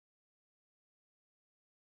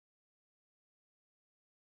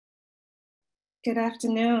Good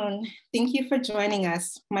afternoon. Thank you for joining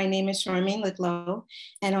us. My name is Charmaine Lidlow,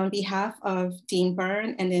 and on behalf of Dean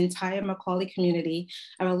Byrne and the entire Macaulay community,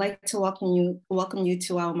 I would like to welcome you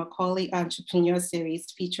to our Macaulay Entrepreneur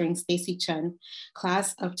Series featuring Stacy Chen,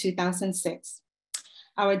 class of 2006.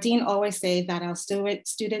 Our dean always say that our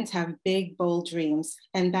students have big, bold dreams,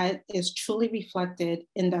 and that is truly reflected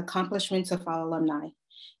in the accomplishments of our alumni.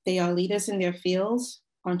 They are leaders in their fields,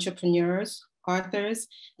 entrepreneurs, authors,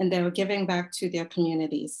 and they're giving back to their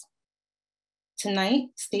communities. Tonight,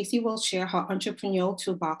 Stacy will share her entrepreneurial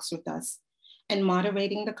toolbox with us, and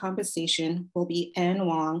moderating the conversation will be Anne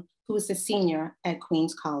Hwang, who is a senior at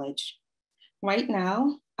Queens College. Right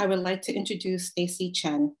now, I would like to introduce Stacy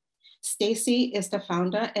Chen. Stacy is the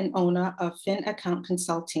founder and owner of FinAcct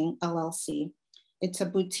Consulting, LLC. It's a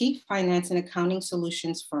boutique finance and accounting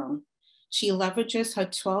solutions firm. She leverages her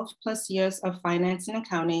 12 plus years of finance and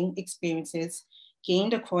accounting experiences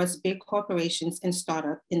gained across big corporations and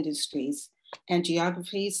startup industries and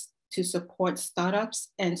geographies to support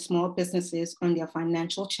startups and small businesses on their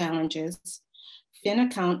financial challenges.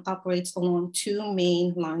 FinAcct operates along two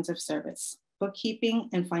main lines of service, bookkeeping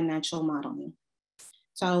and financial modeling.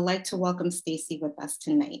 So I would like to welcome Stacy with us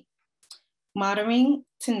tonight. Moderating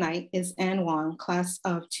tonight is Anne Hwang, class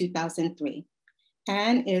of 2003.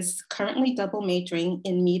 Anne is currently double majoring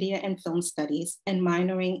in media and film studies and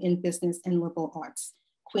minoring in business and liberal arts.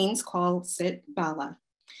 Queens calls it BALA.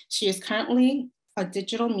 She is currently a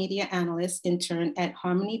digital media analyst intern at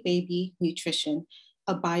Harmony Baby Nutrition,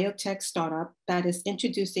 a biotech startup that is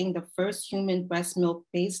introducing the first human breast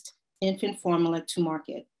milk-based infant formula to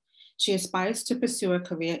market. She aspires to pursue a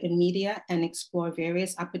career in media and explore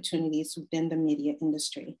various opportunities within the media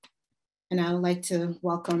industry. And I would like to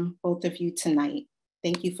welcome both of you tonight.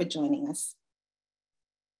 Thank you for joining us.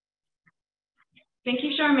 Thank you,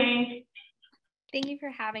 Charmaine. Thank you for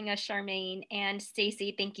having us, Charmaine. And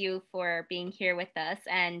Stacy, thank you for being here with us,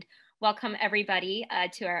 and welcome everybody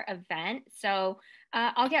to our event. So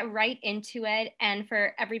I'll get right into it. And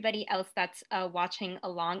for everybody else that's watching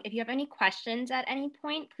along, if you have any questions at any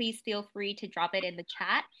point, please feel free to drop it in the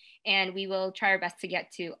chat and we will try our best to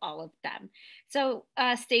get to all of them. So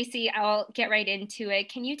Stacy, I'll get right into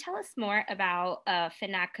it. Can you tell us more about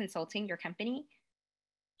FinAcct Consulting, your company?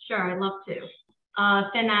 Sure, I'd love to.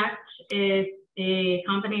 FinAcct is a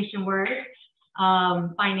combination word,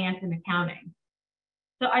 finance and accounting.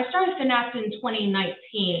 So I started FinAcct in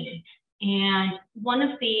 2019, and one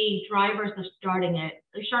of the drivers of starting it,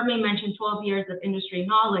 Charmaine mentioned 12 years of industry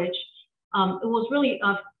knowledge. It was really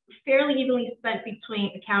fairly evenly spent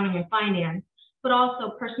between accounting and finance, but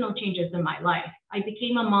also personal changes in my life. I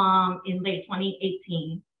became a mom in late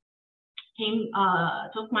 2018,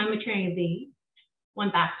 took my maternity leave,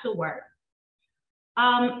 went back to work,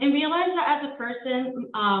 and realized that as a person,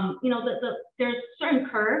 there's certain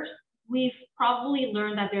curves. We've probably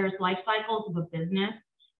learned that there's life cycles of a business,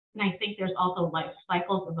 and I think there's also life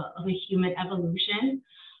cycles of a human evolution.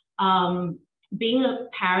 Being a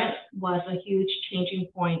parent was a huge turning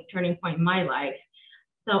point in my life.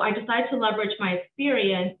 So I decided to leverage my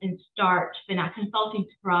experience and start FinAcct Consulting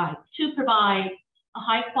to provide a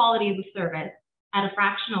high quality of service at a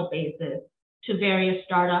fractional basis to various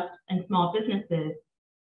startups and small businesses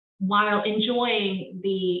while enjoying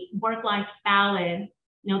the work-life balance.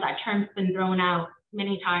 That term's been thrown out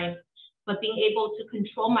many times, but being able to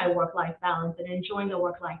control my work-life balance and enjoying the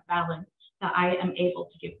work-life balance that I am able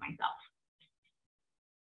to give myself.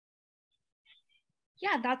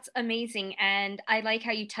 Yeah, that's amazing. And I like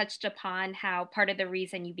how you touched upon how part of the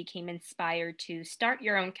reason you became inspired to start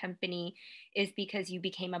your own company is because you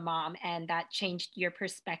became a mom, and that changed your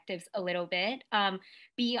perspectives a little bit.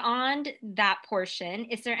 Beyond that portion,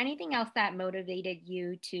 is there anything else that motivated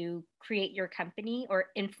you to create your company or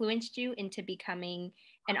influenced you into becoming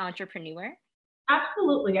an entrepreneur?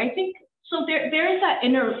 Absolutely. I think so. There is that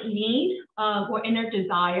inner need or inner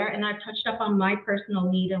desire, and I touched up on my personal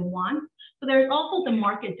need and want. So there's also the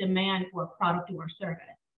market demand for a product or service.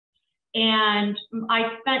 And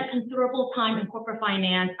I spent considerable time in corporate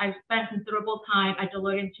finance. I spent considerable time at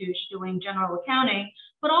Deloitte & Touche doing general accounting,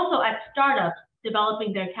 but also at startups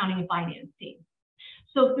developing their accounting and finance team.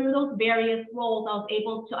 So through those various roles, I was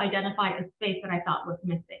able to identify a space that I thought was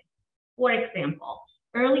missing. For example,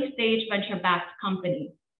 early stage venture-backed companies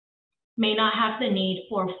may not have the need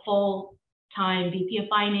for a full-time VP of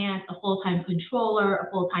finance, a full-time controller, a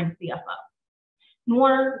full-time CFO,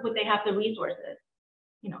 nor would they have the resources,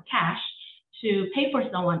 cash, to pay for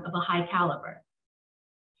someone of a high caliber.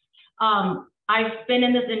 I've been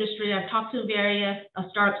in this industry. I've talked to various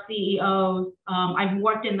startup CEOs. I've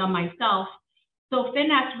worked in them myself. So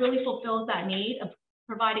FinAcct really fulfills that need of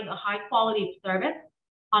providing a high quality of service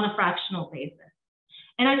on a fractional basis.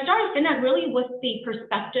 And I started FinAcct really with the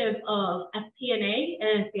perspective of FP&A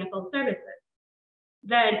and CFO services.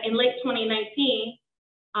 Then in late 2019,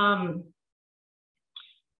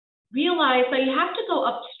 realized that you have to go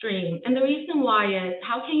upstream. And the reason why is,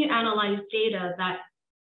 how can you analyze data that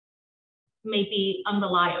may be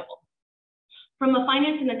unreliable? From a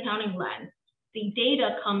finance and accounting lens, the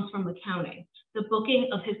data comes from accounting, the booking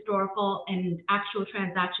of historical and actual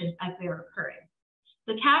transactions as they're occurring.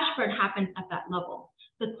 The cash burn happens at that level.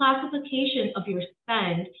 The classification of your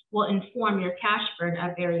spend will inform your cash burn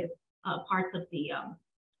at various parts of the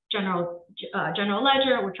general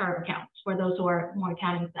ledger or chart of accounts for those who are more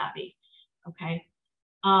accounting savvy, okay?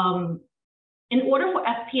 In order for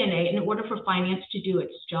FP&A, in order for finance to do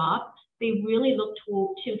its job, they really look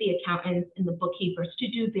to the accountants and the bookkeepers to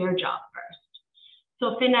do their job first.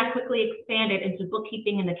 So FinAcct quickly expanded into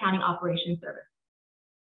bookkeeping and accounting operations service.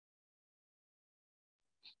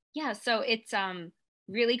 Yeah, so it's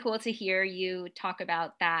really cool to hear you talk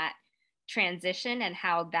about that transition and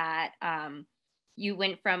how that you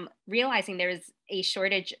went from realizing there was a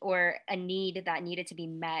shortage or a need that needed to be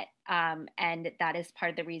met, and that is part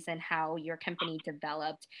of the reason how your company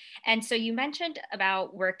developed. And so you mentioned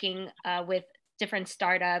about working with different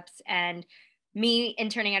startups, and me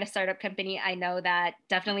interning at a startup company, I know that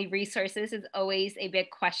definitely resources is always a big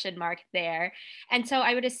question mark there. And so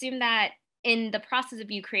I would assume that in the process of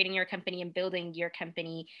you creating your company and building your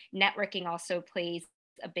company, networking also plays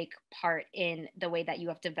a big part in the way that you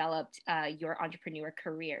have developed your entrepreneur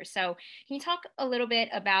career. So can you talk a little bit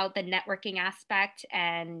about the networking aspect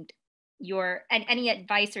and any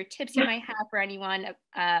advice or tips you might have for anyone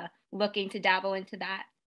looking to dabble into that?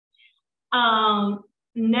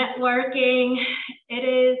 Networking, it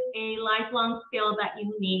is a lifelong skill that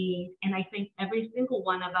you need. And I think every single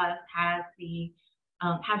one of us has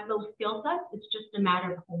those skill sets. It's just a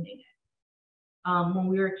matter of honing it. When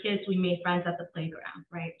we were kids, we made friends at the playground,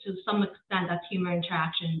 right? To some extent, that's human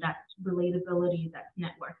interaction, that's relatability, that's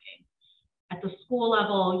networking. At the school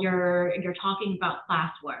level, you're talking about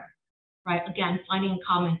classwork, right? Again, finding a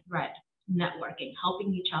common thread, networking,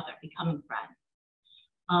 helping each other, becoming friends.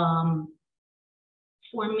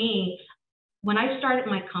 For me, when I started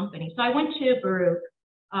my company, so I went to Baruch,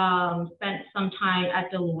 spent some time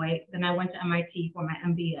at Deloitte, then I went to MIT for my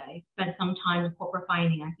MBA, spent some time in corporate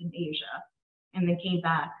finance in Asia, and then came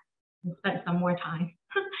back and spent some more time.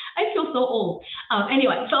 I feel so old.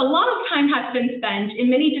 Anyway, so a lot of time has been spent in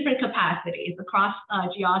many different capacities across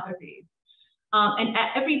geographies. And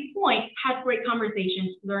at every point, had great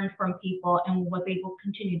conversations, learned from people, and was able to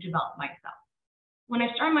continue to develop myself. When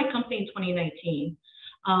I started my company in 2019,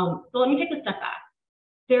 so let me take a step back.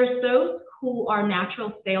 There's those who are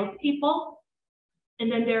natural salespeople, and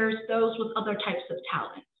then there's those with other types of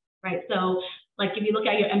talent, right? So like if you look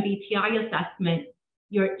at your MBTI assessment,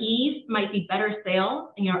 your E's might be better sales,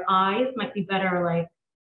 and your I's might be better like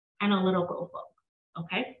analytical folk,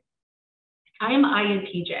 okay? I am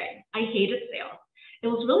INTJ. I hated sales. It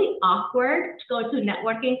was really awkward to go into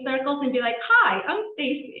networking circles and be like, hi, I'm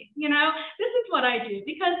Stacy, this is what I do.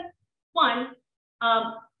 Because one,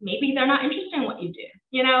 maybe they're not interested in what you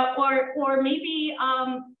do, or maybe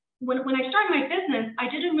when I started my business, I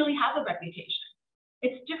didn't really have a reputation.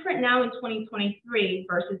 It's different now in 2023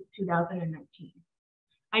 versus 2019.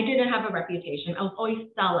 I didn't have a reputation. I was always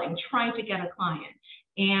selling, trying to get a client.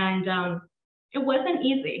 And it wasn't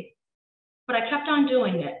easy, but I kept on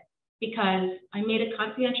doing it because I made a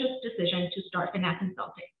conscientious decision to start FinAcct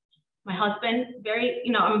Consulting. My husband,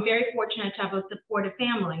 I'm very fortunate to have a supportive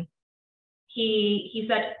family. He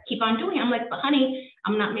said, keep on doing it. I'm like, but honey,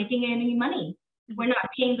 I'm not making any money. We're not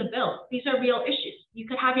paying the bills. These are real issues. You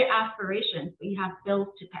could have your aspirations, but you have bills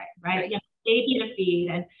to pay, right? You have a baby to feed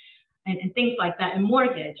and things like that, and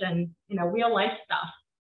mortgage and, real life stuff.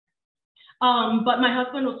 But my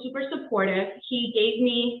husband was super supportive. He gave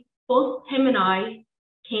me, both him and I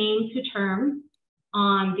came to terms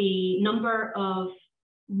on the number of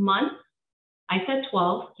months. I said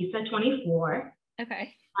 12, he said 24.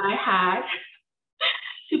 Okay. I had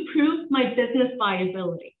to prove my business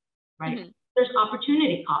viability, right? Mm-hmm. There's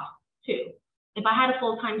opportunity costs too. If I had a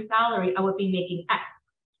full-time salary, I would be making X.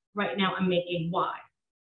 Right now, I'm making Y.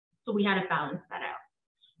 So we had to balance that out.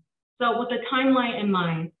 So with the timeline in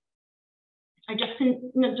mind, I just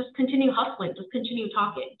continue hustling, just continue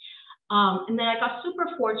talking. And then I got super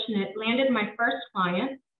fortunate, landed my first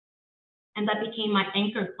client, and that became my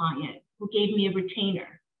anchor client who gave me a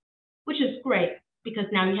retainer, which is great because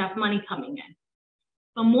now you have money coming in.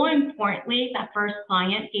 But more importantly, that first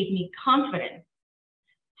client gave me confidence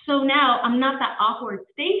So now I'm not that awkward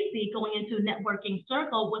Stacy going into a networking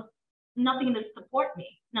circle with nothing to support me,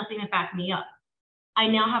 nothing to back me up. I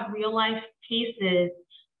now have real life cases,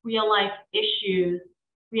 real life issues,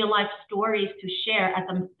 real life stories to share as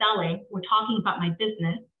I'm selling. We're talking about my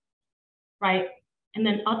business, right? And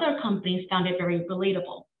then other companies found it very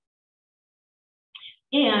relatable.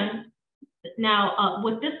 And now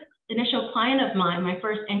with this initial client of mine, my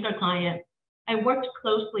first anchor client, I worked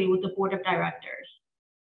closely with the board of directors.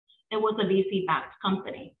 It was a VC-backed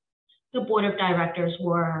company. The board of directors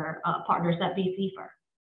were partners at VC firm.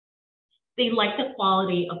 They liked the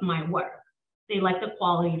quality of my work. They liked the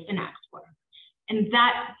quality of FinAcct's work. And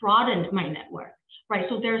that broadened my network, right?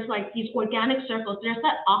 So there's like these organic circles. There's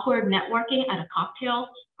that awkward networking at a cocktail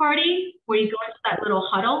party where you go into that little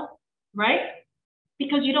huddle, right?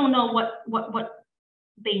 Because you don't know what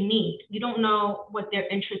they need. You don't know what they're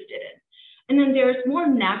interested in. And then there's more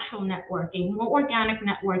natural networking, more organic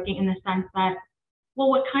networking in the sense that, well,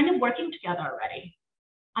 we're kind of working together already.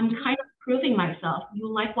 I'm kind of proving myself.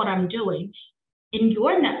 You like what I'm doing. In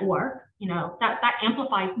your network, you know, that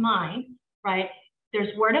amplifies mine, right?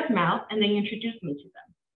 There's word of mouth, and they introduce me to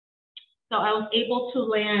them. So I was able to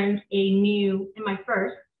land in my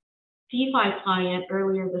first DeFi client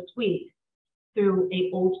earlier this week through a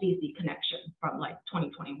old VC connection from like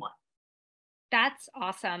 2021. That's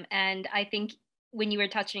awesome. And I think when you were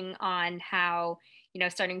touching on how, you know,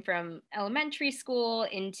 starting from elementary school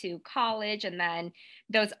into college and then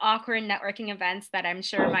those awkward networking events that I'm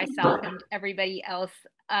sure myself and everybody else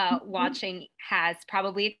watching has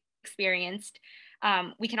probably experienced,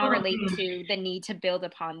 we can all relate to the need to build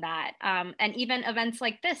upon that. And even events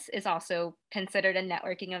like this is also considered a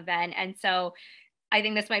networking event. And so I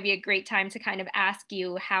think this might be a great time to kind of ask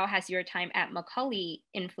you, how has your time at Macaulay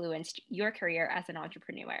influenced your career as an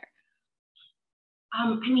entrepreneur?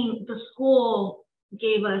 I mean, the school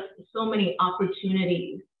gave us so many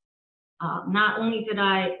opportunities. Not only did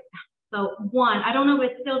I don't know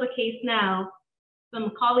if it's still the case now, the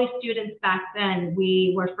Macaulay students back then,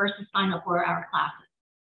 we were first to sign up for our classes.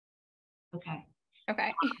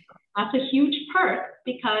 Okay. That's a huge perk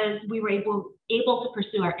because we were able to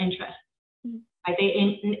pursue our interests. Right?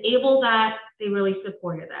 They enabled that, they really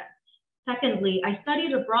supported that. Secondly, I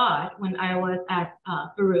studied abroad when I was at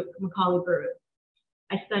Baruch, Macaulay Baruch.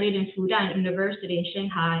 I studied in Fudan University in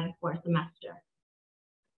Shanghai for a semester.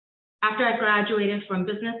 After I graduated from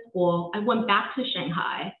business school, I went back to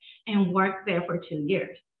Shanghai and worked there for 2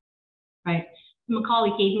 years, right? Macaulay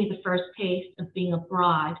gave me the first taste of being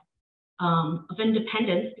abroad, of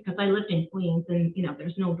independence, because I lived in Queens and, you know,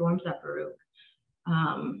 there's no dorms at Baruch.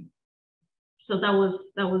 So that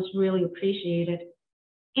was really appreciated.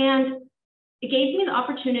 And it gave me the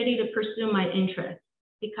opportunity to pursue my interests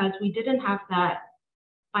because we didn't have that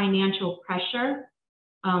financial pressure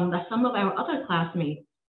that some of our other classmates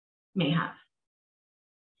may have.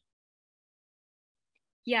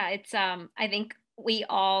 Yeah, it's I think we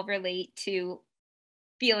all relate to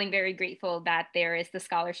feeling very grateful that there is the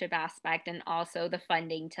scholarship aspect and also the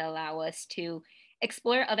funding to allow us to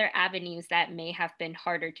explore other avenues that may have been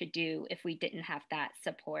harder to do if we didn't have that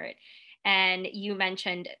support. And you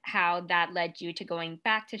mentioned how that led you to going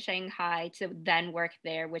back to Shanghai to then work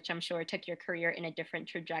there, which I'm sure took your career in a different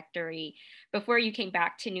trajectory before you came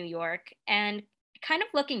back to New York. And kind of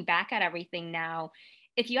looking back at everything now,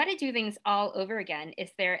 if you had to do things all over again,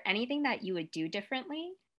 is there anything that you would do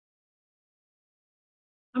differently?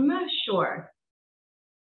 I'm not sure.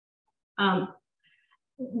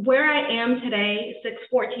 Where I am today,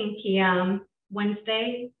 6:14 p.m.,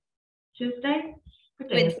 Tuesday?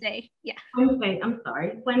 Wednesday, yeah. Wednesday, I'm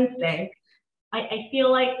sorry, Wednesday. I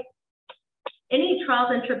feel like any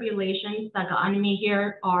trials and tribulations that got me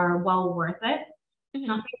here are well worth it. Mm-hmm.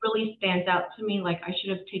 Nothing really stands out to me like I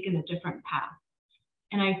should have taken a different path.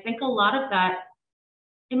 And I think a lot of that,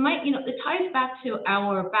 it ties back to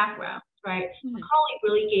our backgrounds, right? Mm-hmm. Macaulay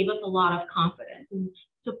really gave us a lot of confidence and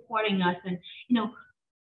supporting us and,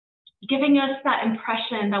 giving us that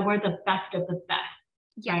impression that we're the best of the best.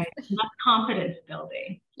 Yes. Right? That's confidence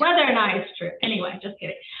building, whether or not it's true. Anyway, just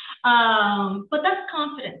kidding. But that's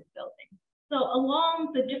confidence building. So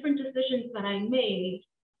along the different decisions that I made,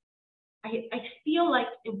 I feel like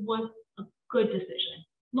it was a good decision.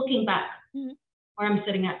 Looking back, mm-hmm. where I'm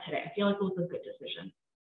sitting at today, I feel like it was a good decision.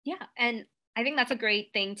 Yeah, and I think that's a great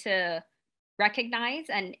thing to recognize,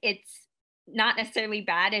 and it's not necessarily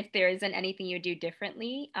bad if there isn't anything you do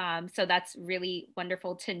differently. So that's really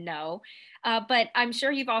wonderful to know. But I'm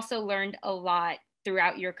sure you've also learned a lot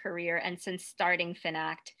throughout your career and since starting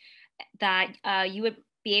FinAcct that you would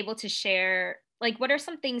be able to share, like, what are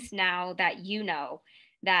some things now that you know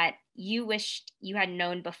that you wished you had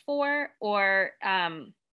known before, or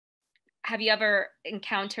have you ever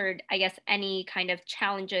encountered, I guess, any kind of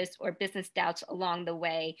challenges or business doubts along the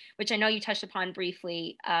way, which I know you touched upon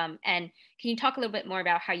briefly? And can you talk a little bit more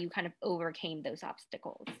about how you kind of overcame those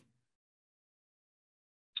obstacles?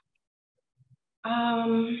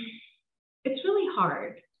 It's really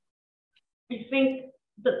hard. I think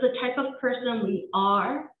that the type of person we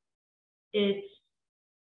are, it's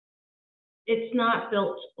not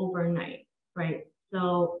built overnight, right?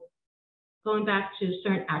 So going back to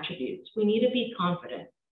certain attributes, we need to be confident,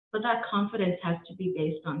 but that confidence has to be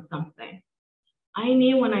based on something. I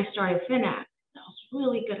knew when I started FinAcct, I was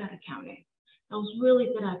really good at accounting. I was really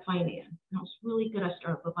good at finance. And I was really good at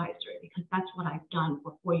startup advisory because that's what I've done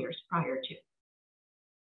for 4 years prior to.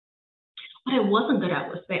 What I wasn't good at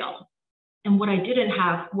was sales. And what I didn't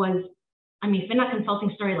have was, I mean, FinAcct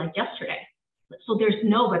Consulting started like yesterday. So there's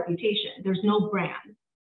no reputation, there's no brand,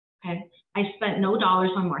 okay? I spent no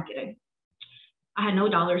dollars on marketing. I had no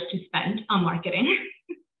dollars to spend on marketing.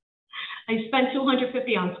 I spent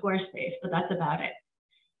 $250 on Squarespace, but that's about it.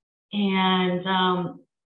 And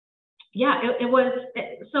yeah,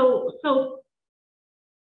 so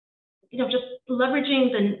you know, just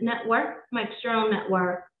leveraging the network, my external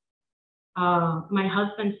network, my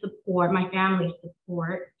husband's support, my family's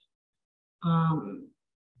support,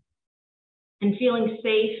 and feeling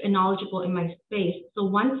safe and knowledgeable in my space. So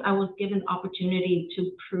once I was given the opportunity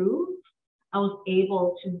to prove, I was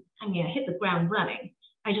able to, I mean, I hit the ground running.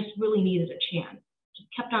 I just really needed a chance. Just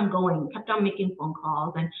kept on going, kept on making phone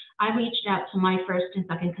calls. And I reached out to my first and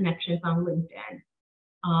second connections on LinkedIn.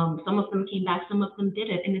 Some of them came back, some of them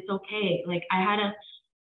didn't, and it's okay. Like I had to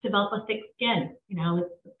develop a thick skin. You know,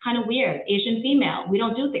 it's kind of weird. Asian female, we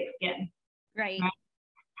don't do thick skin. Right.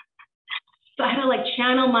 So I had to like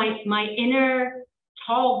channel my inner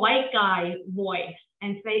tall white guy voice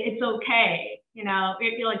and say, it's okay. You know,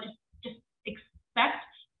 you're like, just expect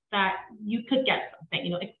that you could get something,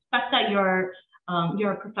 you know, expect that you're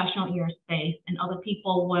a professional in your space and other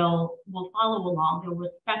people will follow along. They'll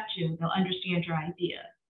respect you. They'll understand your ideas.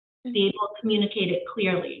 Mm-hmm. Be able to communicate it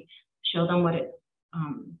clearly, show them what it's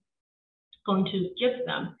going to give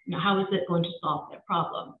them. You know, how is it going to solve their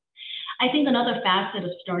problem? I think another facet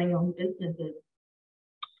of starting your own business is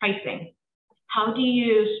pricing. How do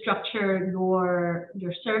you structure your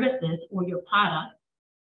services or your product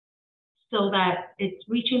so that it's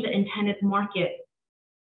reaching the intended market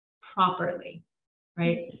properly,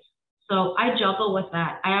 right? So I juggle with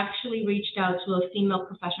that. I actually reached out to a female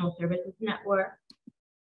professional services network.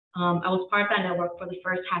 I was part of that network for the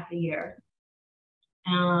first half a year.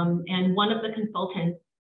 And one of the consultants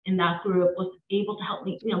in that group was able to help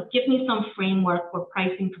me, you know, give me some framework for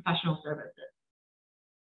pricing professional services.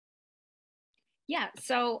 Yeah,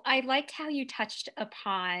 so I liked how you touched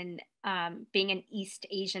upon being an East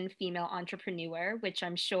Asian female entrepreneur, which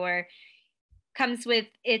I'm sure comes with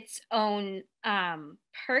its own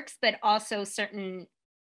perks, but also certain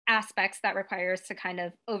aspects that require us to kind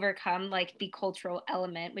of overcome, like the cultural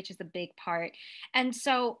element, which is a big part. And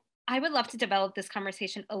so I would love to develop this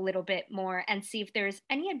conversation a little bit more and see if there's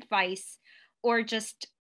any advice or just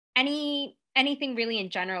anything really in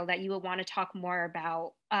general that you would want to talk more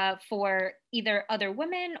about for either other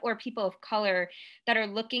women or people of color that are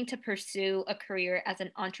looking to pursue a career as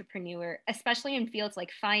an entrepreneur, especially in fields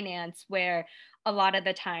like finance, where a lot of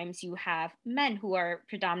the times you have men who are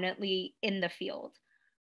predominantly in the field.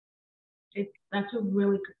 That's a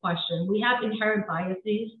really good question. We have inherent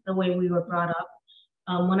biases the way we were brought up.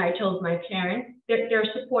 When I told my parents, they're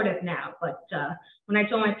supportive now, but when I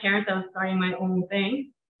told my parents I was starting my own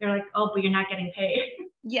thing, they're like, oh, but you're not getting paid.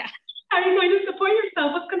 Yeah. How are you going to support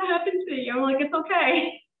yourself? What's going to happen to you? I'm like, it's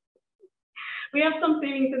okay. We have some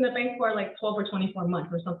savings in the bank for like 12 or 24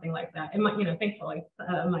 months or something like that. And thankfully,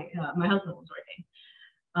 my husband was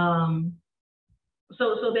working.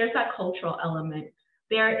 So there's that cultural element.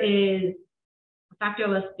 There is the factor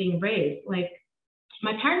of us being raised. Like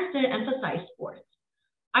my parents didn't emphasize sports.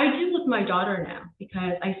 I do with my daughter now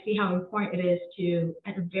because I see how important it is to,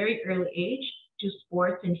 at a very early age, do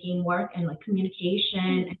sports and teamwork and like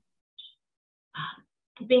communication and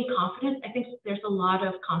being confident. I think there's a lot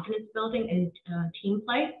of confidence building in team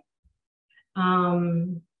play.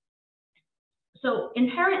 So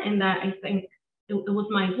inherent in that, I think it was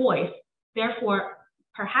my voice. Therefore,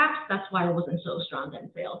 perhaps that's why I wasn't so strong in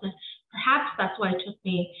sales. And perhaps that's why it took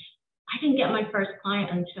me, I didn't get my first client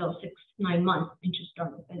until 6-9 months into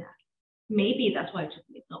starting FinAcct. Maybe that's why it took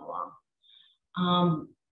me so long.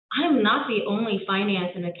 I am not the only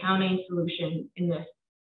finance and accounting solution in this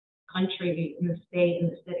country, in the state, in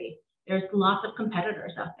the city. There's lots of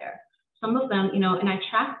competitors out there. some of them, you know, and I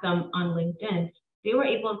tracked them on LinkedIn, they were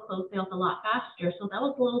able to close sales a lot faster. So that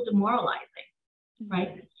was a little demoralizing,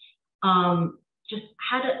 right? Just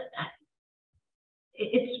how to,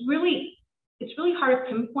 it's really hard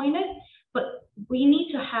to pinpoint it, but we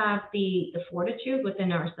need to have the fortitude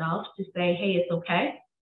within ourselves to say, hey, it's okay.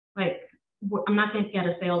 Like, I'm not going to get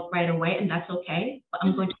a sale right away, and that's okay, but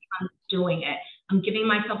I'm going to keep on doing it. I'm giving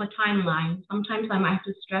myself a timeline. Sometimes I might have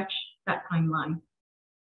to stretch that timeline,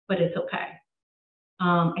 but it's okay.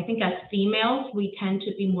 I think as females, we tend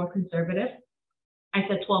to be more conservative. I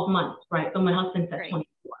said 12 months, right? So my husband said 24,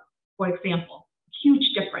 for example.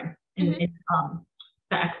 Huge difference in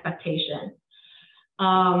the expectation.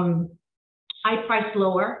 I priced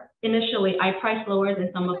lower. Initially, I priced lower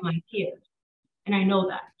than some of my peers, and I know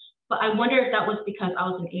that. But I wonder if that was because I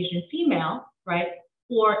was an Asian female, right?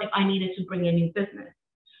 Or if I needed to bring in new business.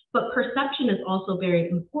 But perception is also very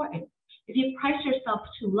important. If you price yourself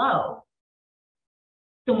too low,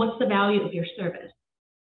 then what's the value of your service,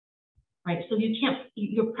 right? So you can't,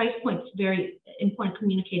 your price point is very important,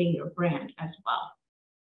 communicating your brand as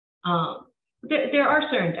well. There are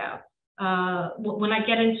certain doubts. When I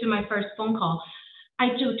get into my first phone call, I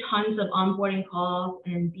do tons of onboarding calls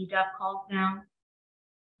and BDEV calls now.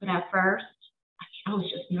 But at first, I was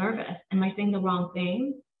just nervous. Am I saying the wrong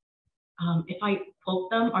thing? If I quote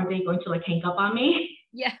them, are they going to like hang up on me?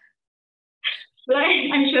 Yeah. Should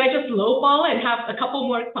I just lowball and have a couple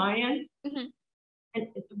more clients? And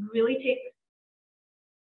it really takes,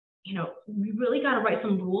 you know, you really got to write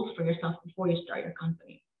some rules for yourself before you start your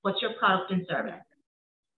company. What's your product and service?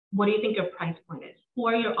 What do you think your price point is? Who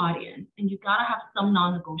are your audience? And you got to have some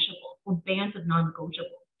non-negotiables or bands of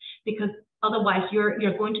non-negotiables, because otherwise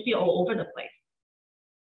you're going to be all over the place.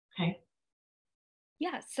 Okay.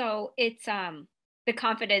 Yeah. So it's the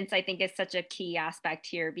confidence, I think, is such a key aspect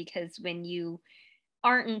here, because when you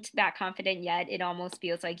aren't that confident yet, it almost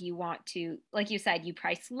feels like you want to, like you said, you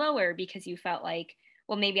price lower because you felt like,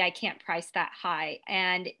 well, maybe I can't price that high.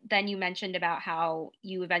 And then you mentioned about how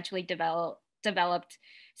you eventually developed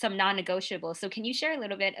some non-negotiables. So can you share a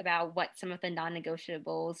little bit about what some of the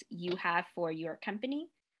non-negotiables you have for your company?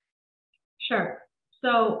 Sure.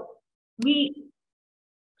 So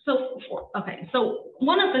so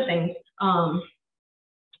one of the things,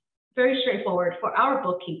 very straightforward, for our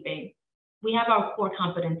bookkeeping, we have our core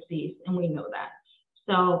competencies, and we know that.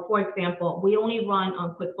 So for example, we only run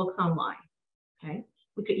on QuickBooks Online, okay?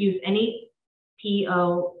 We could use any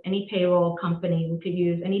PO, any payroll company, we could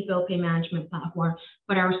use any bill pay management platform,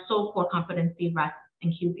 but our sole core competency rests in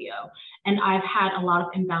QBO. And I've had a lot of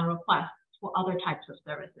inbound requests for other types of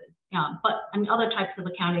services, but I mean, other types of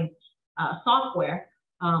accounting software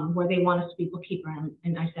where they want us to be bookkeeper,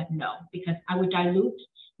 and I said no, because I would dilute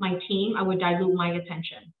my team, I would dilute my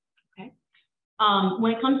attention, okay?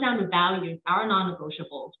 When it comes down to values, our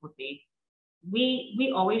non-negotiables would be,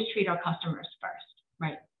 we always treat our customers first,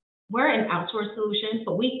 right? We're an outsourced solution,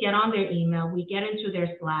 but we get on their email, we get into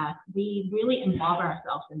their Slack, we really involve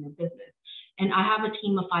ourselves in their business. And I have a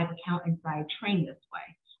team of 5 accountants that I train this way.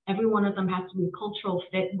 Every one of them has to be a cultural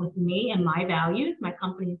fit with me and my values, my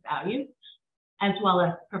company's values, as well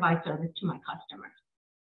as provide service to my customers,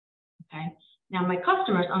 okay? Now, my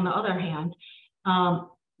customers, on the other hand,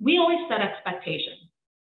 we always set expectations,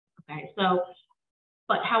 okay? So,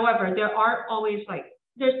 but however, there are always like,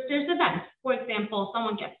 there's events. For example,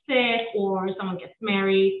 someone gets sick or someone gets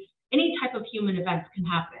married, any type of human events can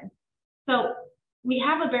happen. So we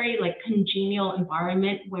have a very like congenial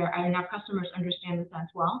environment where, and our customers understand this as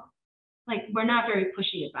well. Like, we're not very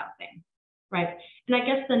pushy about things, right? And I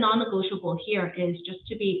guess the non-negotiable here is just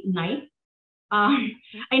to be nice.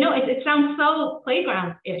 I know it sounds so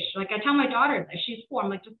playground-ish. Like, I tell my daughter that, she's 4, I'm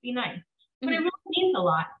like, just be nice. But it really means a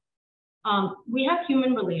lot. We have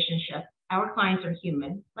human relationships. Our clients are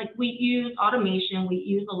human. Like, we use automation, we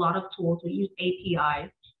use a lot of tools, we use APIs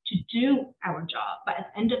to do our job. But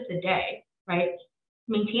at the end of the day, right,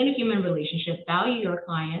 maintain a human relationship, value your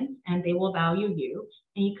clients, and they will value you,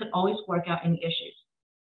 and you could always work out any issues.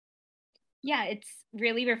 Yeah, it's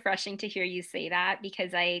really refreshing to hear you say that,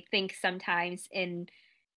 because I think sometimes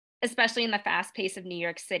especially in the fast pace of New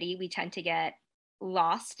York City, we tend to get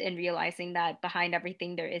lost in realizing that behind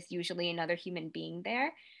everything, there is usually another human being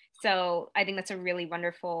there. So I think that's a really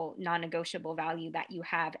wonderful non-negotiable value that you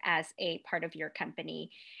have as a part of your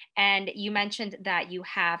company. And you mentioned that you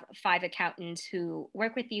have 5 accountants who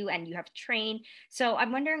work with you and you have trained. So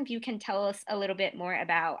I'm wondering if you can tell us a little bit more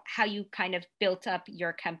about how you kind of built up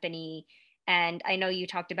your company. And I know you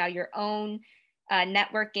talked about your own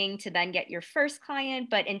networking to then get your first client,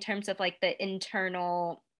 but in terms of like the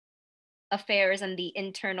internal affairs and the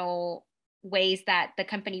internal ways that the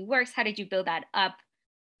company works? How did you build that up?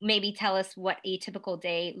 Maybe tell us what a typical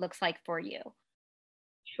day looks like for you.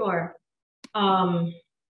 Sure. How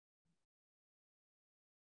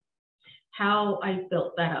I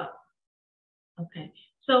built that up. Okay.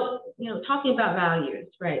 So, talking about values,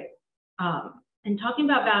 right? And talking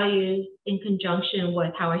about values in conjunction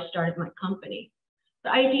with how I started my company. The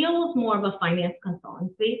idea was more of a finance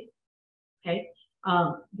consultancy. Okay.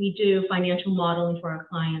 We do financial modeling for our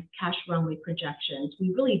clients, cash runway projections.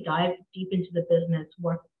 We really dive deep into the business,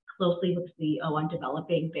 work closely with the CEO on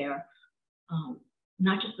developing their,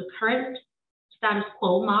 not just the current status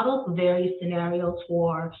quo model, but various scenarios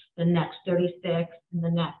for the next 36 and the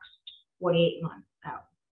next 48 months out.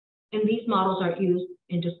 And these models are used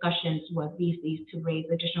in discussions with VCs to raise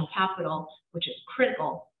additional capital, which is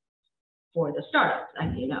critical for the startups,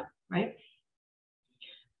 as you know, right?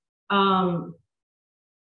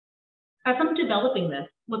 As I'm developing this,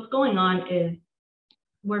 what's going on is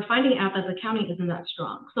we're finding out that accounting isn't that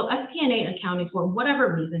strong. So FP&A accounting, for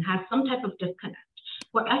whatever reason, has some type of disconnect,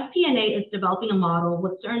 where FP&A is developing a model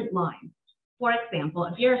with certain lines. For example,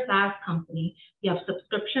 if you're a SaaS company, you have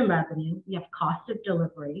subscription revenue, you have cost of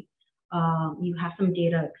delivery, you have some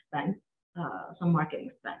data expense, some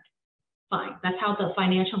marketing expense. Fine, that's how the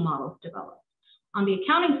financial model is developed. On the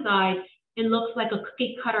accounting side, it looks like a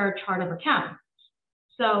cookie cutter chart of accounting.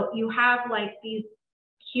 So you have like these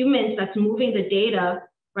humans that's moving the data,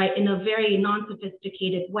 right, in a very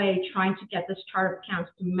non-sophisticated way, trying to get this chart of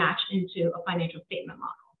accounts to match into a financial statement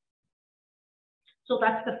model. So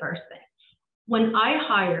that's the first thing. When I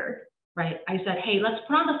hired, right, I said, hey, let's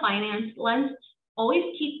put on the finance lens. Always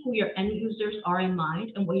keep who your end users are in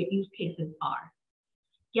mind and what your use cases are.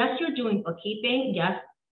 Yes, you're doing bookkeeping. Yes,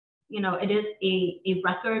 it is a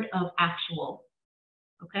record of actual,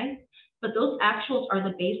 okay? But those actuals are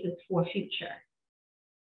the basis for future.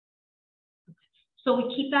 So we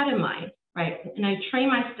keep that in mind, right? And I train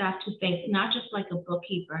my staff to think not just like a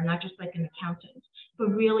bookkeeper, not just like an accountant,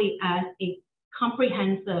 but really as a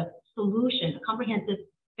comprehensive solution, a comprehensive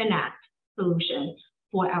FinAcct solution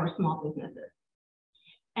for our small businesses.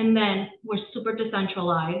 And then we're super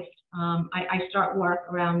decentralized. I start work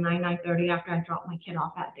around 9:30 after I drop my kid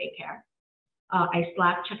off at daycare. I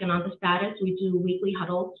Slack check in on the status. We do weekly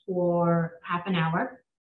huddles for half an hour,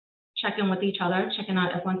 check in with each other, checking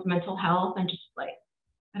on everyone's mental health and just like,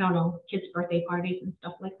 I don't know, kids' birthday parties and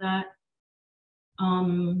stuff like that.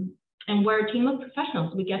 And we're a team of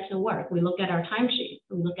professionals. We get to work. We look at our timesheets.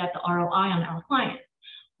 We look at the ROI on our clients.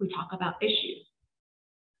 We talk about issues,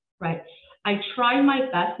 right? I try my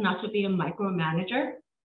best not to be a micromanager.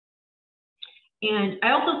 And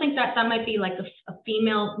I also think that that might be like a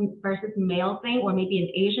female versus male thing, or maybe an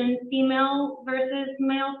Asian female versus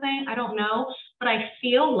male thing. I don't know. But I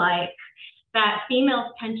feel like that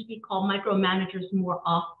females tend to be called micromanagers more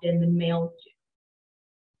often than males do.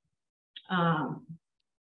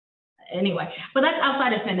 Anyway, but that's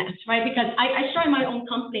outside of finance, right? Because I started my own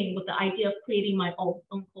company with the idea of creating my own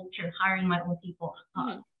culture, hiring my own people,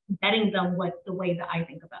 vetting them with the way that I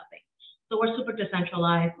think about things. So we're super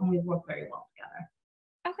decentralized and we work very well together.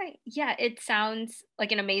 Okay. Yeah, it sounds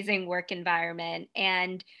like an amazing work environment.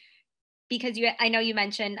 And because I know you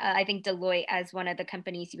mentioned, I think Deloitte as one of the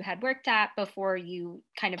companies you had worked at before you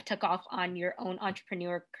kind of took off on your own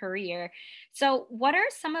entrepreneur career. So what are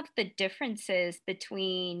some of the differences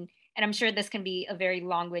between, and I'm sure this can be a very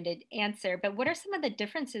long-winded answer, but what are some of the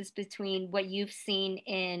differences between what you've seen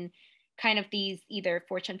in kind of these either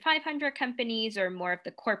Fortune 500 companies or more of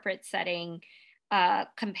the corporate setting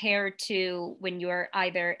compared to when you're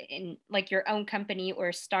either in like your own company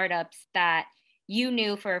or startups that you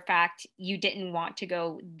knew for a fact you didn't want to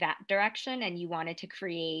go that direction and you wanted to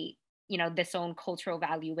create, this own cultural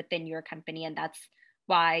value within your company. And that's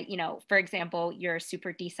why, for example, you're a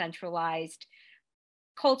super decentralized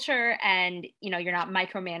culture and, you're not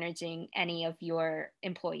micromanaging any of your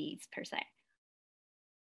employees per se.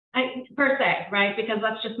 Per se, right? Because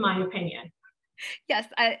that's just my opinion. Yes,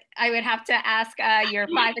 I would have to ask your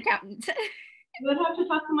 5 accountants. You would have to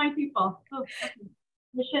talk to my people. Oh,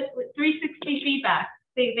 the shit with 360 feedback.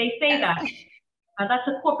 They say that. That's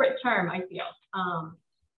a corporate term, I feel.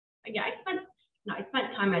 Yeah, I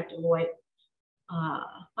spent time at Deloitte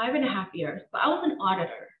 5.5 years, but I was an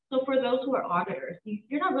auditor. So for those who are auditors,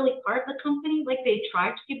 you're not really part of the company. Like they try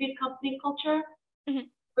to give you company culture. Mm-hmm.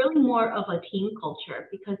 Really more of a team culture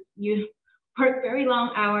because you work very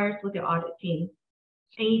long hours with your audit team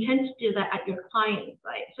and you tend to do that at your client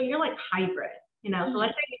site. So you're like hybrid, So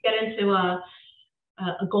let's say you get into a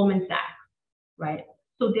Goldman Sachs, right?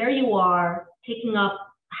 So there you are taking up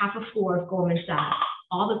half a floor of Goldman Sachs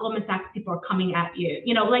all the Goldman Sachs people are coming at you,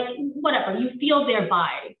 you know, like whatever, you feel their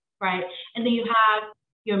vibe, right? And then you have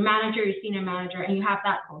your manager, your senior manager, and you have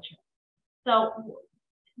that culture. So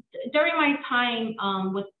during my time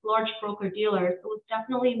with large broker dealers, it was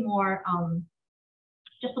definitely more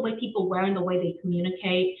just the way people wear and the way they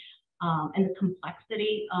communicate and the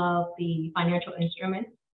complexity of the financial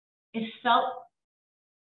instruments. It felt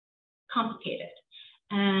complicated.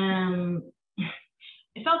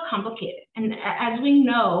 It felt complicated. And as we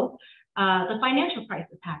know, the financial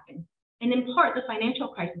crisis happened. And in part, the financial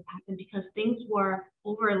crisis happened because things were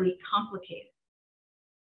overly complicated,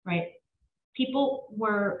 right? People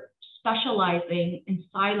were specializing and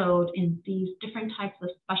siloed in these different types of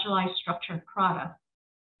specialized structured products,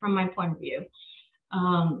 from my point of view,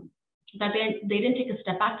 that they didn't take a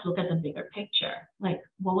step back to look at the bigger picture. Like,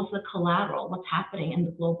 what was the collateral? What's happening in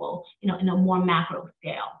the global, you know, in a more macro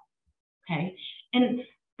scale, okay? And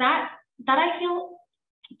that I feel,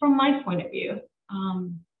 from my point of view,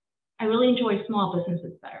 I really enjoy small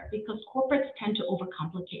businesses better because corporates tend to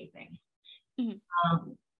overcomplicate things.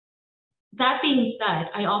 Mm-hmm. That being said,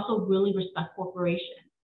 I also really respect corporations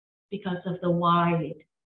because of the wide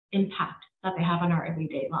impact that they have on our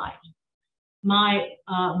everyday lives. My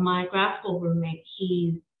grad school roommate,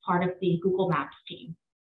 he's part of the Google Maps team,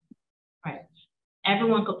 right?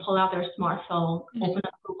 Everyone could pull out their smartphone, mm-hmm. open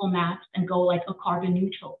up Google Maps, and go like a carbon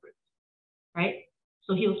neutral route, right?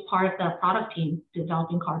 So he was part of the product team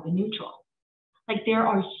developing carbon neutral. Like, there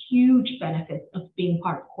are huge benefits of being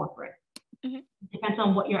part of corporate. Mm-hmm. It depends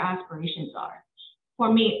on what your aspirations are.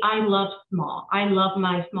 For me, I love small. I love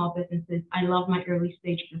my small businesses. I love my early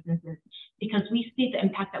stage businesses because we see the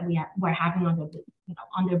impact that we're having on their, you know,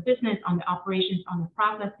 on their business, on the operations, on the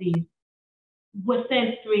processes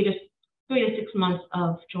within 3 to 6 months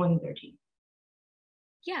of joining their team.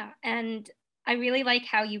 Yeah, and I really like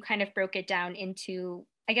how you kind of broke it down into,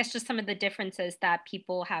 I guess, just some of the differences that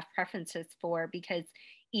people have preferences for, because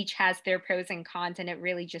each has their pros and cons, and it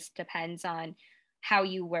really just depends on how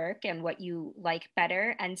you work and what you like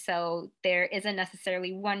better. And so there isn't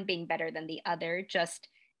necessarily one being better than the other, just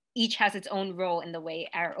each has its own role in the way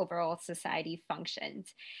our overall society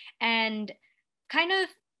functions. And kind of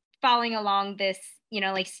following along this, you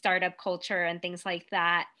know, like startup culture and things like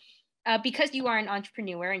that, because you are an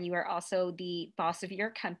entrepreneur and you are also the boss of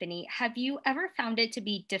your company, have you ever found it to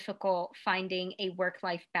be difficult finding a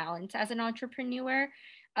work-life balance as an entrepreneur?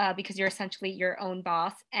 Because you're essentially your own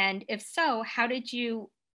boss. And if so, how did you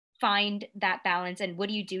find that balance, and what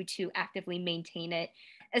do you do to actively maintain it,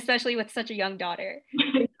 especially with such a young daughter?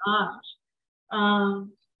 Oh my gosh,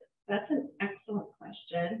 that's an excellent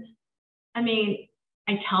question. I mean,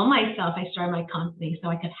 I tell myself I started my company so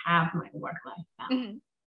I could have my work-life balance. Mm-hmm.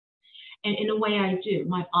 And in a way I do.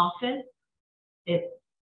 My office, it's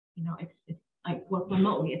I work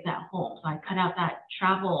remotely, it's at home. So I cut out that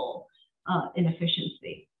travel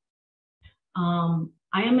inefficiency.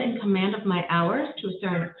 I am in command of my hours to a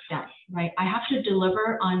certain extent, right? I have to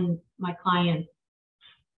deliver on my client's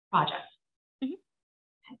projects.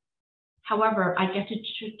 Mm-hmm. However, I get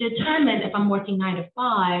to determine if I'm working 9 to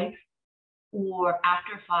 5 or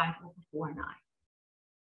after 5 or before 9.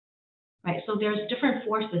 Right, so there's different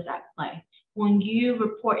forces at play. When you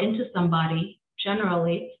report into somebody,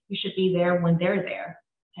 generally, you should be there when they're there,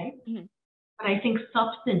 okay? Mm-hmm. But I think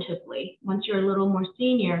substantively, once you're a little more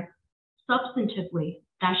senior, substantively,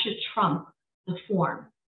 that should trump the form,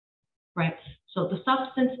 right? So the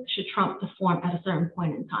substance should trump the form at a certain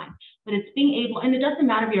point in time. But it's being able, and it doesn't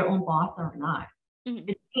matter if you're your own boss or not, mm-hmm.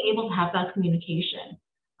 it's being able to have that communication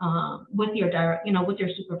with your direct, you know, with your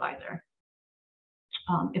supervisor.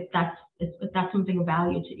 If that's something of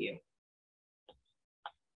value to you.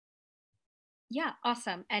 Yeah,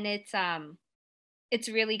 awesome. And it's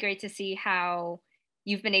really great to see how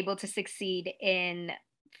you've been able to succeed in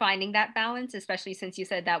finding that balance, especially since you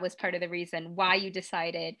said that was part of the reason why you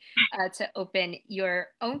decided to open your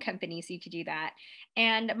own company so you could do that.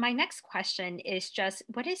 And my next question is just,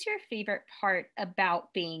 what is your favorite part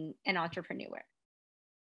about being an entrepreneur?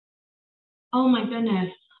 Oh my goodness.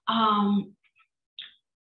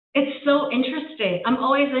 It's so interesting. I'm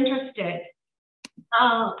always interested.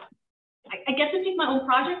 I get to pick my own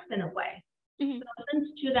projects in a way. Mm-hmm. So since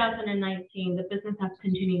 2019, the business has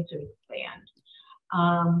continued to expand.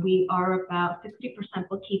 We are about 60%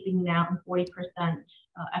 bookkeeping now and 40%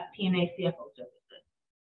 FP&A CFO services.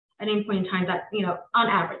 At any point in time, that, you know, on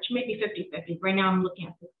average, maybe 50-50. Right now, I'm looking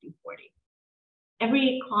at 60-40.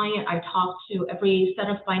 Every client I talk to, every set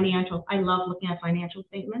of financials, I love looking at financial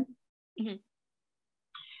statements. Mm-hmm.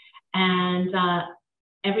 And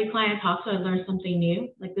Every client I talk to, I learn something new.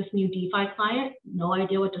 Like this new DeFi client, no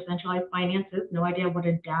idea what decentralized finance is, no idea what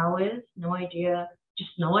a DAO is, no idea,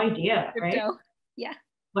 just no idea, Crypto. right? Yeah.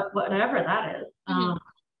 Whatever that is. Mm-hmm.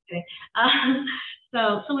 Okay.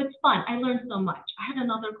 So it's fun. I learned so much. I had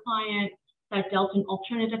another client that dealt in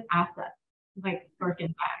alternative assets, like Birkin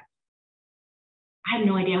bags. I had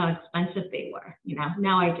no idea how expensive they were. You know,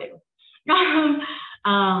 now I do.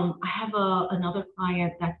 I have another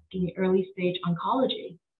client that's in early stage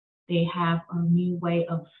oncology. They have a new way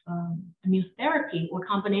of a new therapy or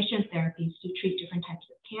combination therapies to treat different types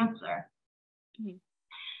of cancer. Mm-hmm.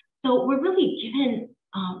 So we're really given,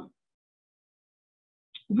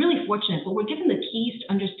 really fortunate, but we're given the keys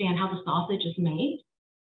to understand how the sausage is made,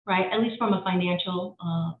 right? At least from a financial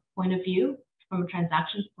point of view, from a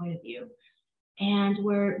transactions point of view. And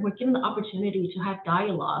we're given the opportunity to have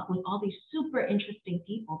dialogue with all these super interesting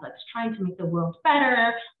people that's trying to make the world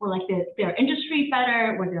better, or like their industry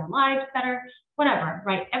better, or their lives better, whatever,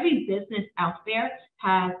 right? Every business out there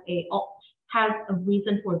has a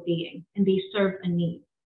reason for being, and they serve a need.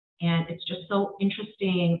 And it's just so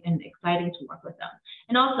interesting and exciting to work with them.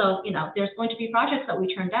 And also, you know, there's going to be projects that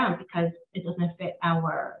we turn down because it doesn't fit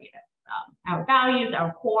our values,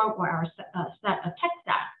 our core, or our set of tech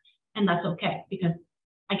stack. And that's okay, because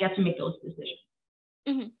I get to make those decisions.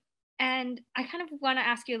 Mm-hmm. And I kind of want to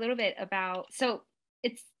ask you a little bit about, so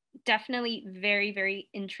it's definitely very, very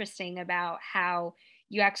interesting about how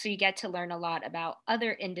you actually get to learn a lot about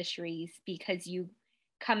other industries because you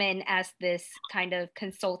come in as this kind of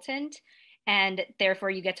consultant, and therefore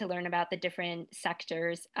you get to learn about the different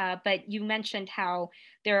sectors. But you mentioned how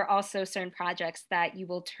there are also certain projects that you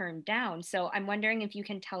will turn down. So I'm wondering if you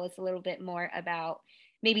can tell us a little bit more about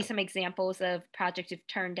maybe some examples of projects you've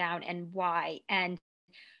turned down and why, and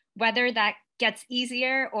whether that gets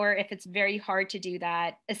easier or if it's very hard to do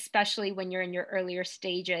that, especially when you're in your earlier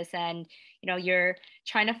stages and, you know, you're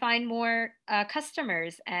trying to find more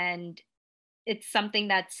customers and it's something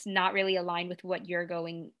that's not really aligned with what your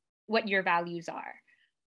values are.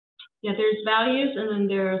 Yeah, there's values and then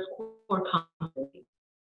there's core competency.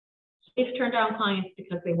 They've turned down clients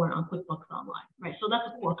because they weren't on QuickBooks Online, right? So that's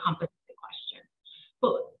a core competency question.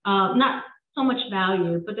 But not so much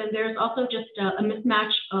value, but then there's also just a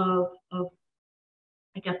mismatch of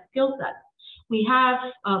I guess, skill sets. We have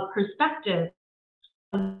a perspective,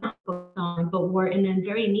 but we're in a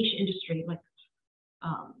very niche industry, like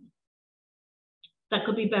that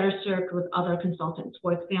could be better served with other consultants.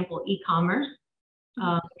 For example, e-commerce.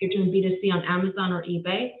 If you're doing B2C on Amazon or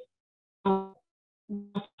eBay, we don't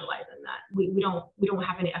specialize in that. We don't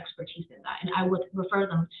have any expertise in that, and I would refer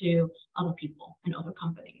them to other people and other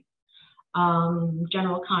companies.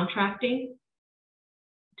 General contracting,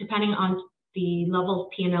 depending on the level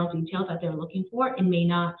of P&L detail that they're looking for, we may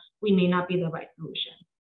not be the right solution.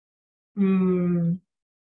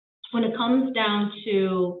 When it comes down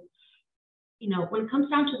to,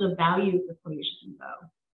 the values equation, though,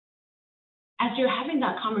 as you're having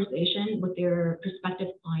that conversation with your prospective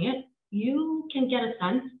client, you can get a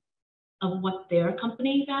sense of what their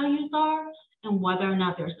company values are and whether or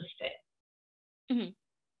not there's a fit.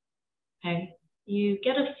 Mm-hmm. Okay. You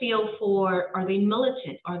get a feel for, are they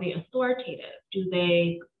militant? Are they authoritative? Do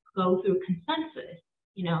they go through consensus?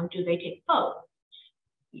 Do they take votes?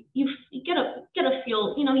 You get a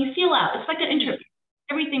feel, you feel out. It's like an interview.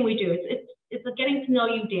 Everything we do, it's a getting to know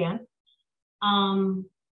you dance.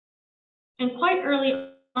 And quite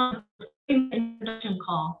early on in the introduction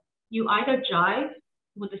call, you either jive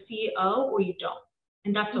with the CEO or you don't,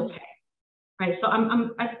 and that's okay. Right, so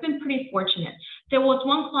I've been pretty fortunate. There was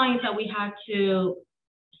one client that we had to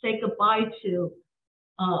say goodbye to,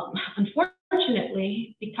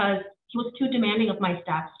 unfortunately, because he was too demanding of my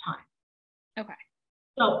staff's time. Okay.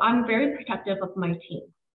 So I'm very protective of my team.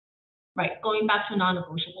 Right, going back to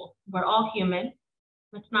non-negotiables. We're all human.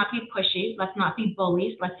 Let's not be pushy. Let's not be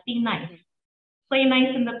bullies. Let's be nice. Play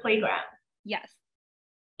nice in the playground. Yes.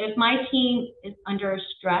 If my team is under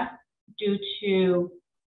stress due to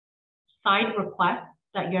side requests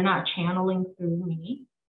that you're not channeling through me,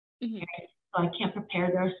 okay, so I can't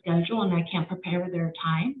prepare their schedule and I can't prepare their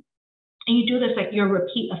time, and you do this like you're a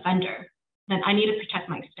repeat offender, then I need to protect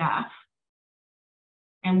my staff,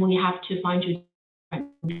 and we have to find you to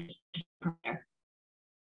prepare.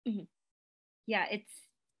 Yeah, it's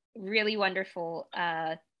really wonderful.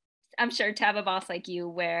 I'm sure to have a boss like you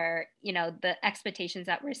where, the expectations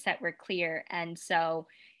that were set were clear. And so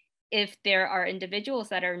if there are individuals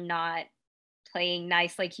that are not playing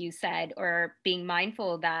nice, like you said, or being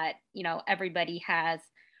mindful that, everybody has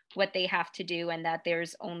what they have to do and that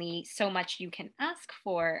there's only so much you can ask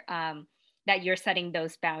for, that you're setting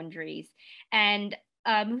those boundaries. And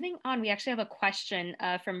moving on, we actually have a question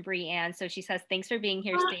from Brianne. So she says, thanks for being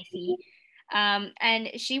here, Stacy. And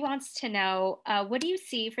she wants to know, what do you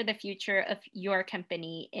see for the future of your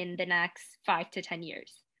company in the next 5 to 10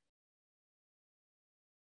 years?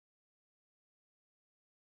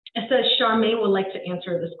 It says Charmaine would like to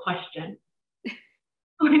answer this question.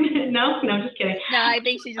 No, just kidding. No, I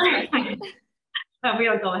think she just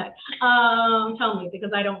We'll go ahead. Tell me,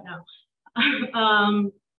 because I don't know.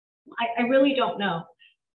 I really don't know.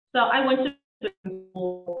 So I went to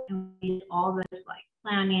school and did all this like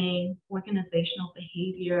planning, organizational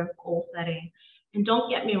behavior, goal setting. And don't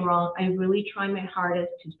get me wrong, I really try my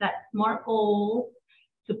hardest to set smart goals,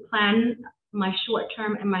 to plan my short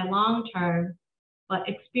term and my long term. But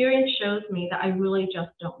experience shows me that I really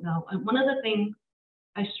just don't know. And one of the things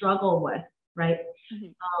I struggle with, right,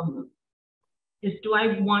 is do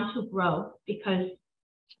I want to grow? Because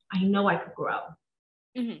I know I could grow.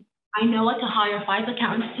 I know I could hire 5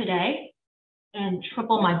 accountants today and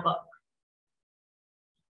triple my book.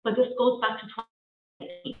 But this goes back to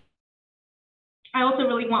 2018. I also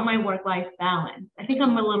really want my work-life balance. I think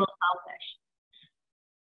I'm a little selfish.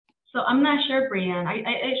 So I'm not sure, Brianne.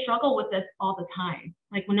 I struggle with this all the time.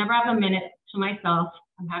 Like whenever I have a minute to myself,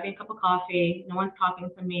 I'm having a cup of coffee, no one's talking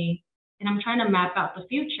to me, and I'm trying to map out the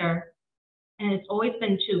future. And it's always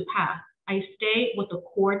been 2 paths. I stay with the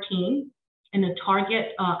core team and the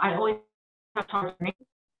target. I always have targeting,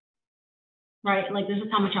 right? Like this is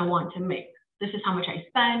how much I want to make. This is how much I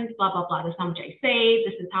spend, blah, blah, blah. This is how much I save.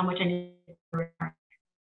 This is how much I need to return.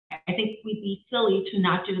 I think we'd be silly to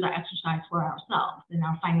not do the exercise for ourselves in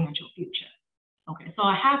our financial future. Okay, so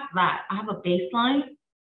I have that. I have a baseline,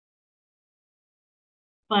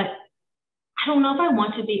 but I don't know if I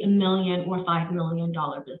want to be $1 million or $5 million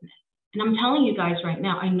business. And I'm telling you guys right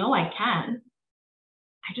now, I know I can.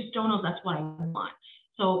 I just don't know if that's what I want.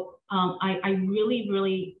 So I really,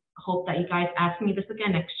 really hope that you guys ask me this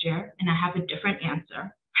again next year and I have a different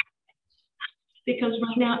answer. Because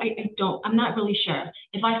right now, I'm not really sure.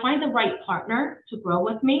 If I find the right partner to grow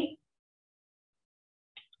with me,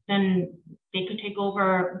 then they could take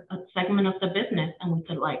over a segment of the business and we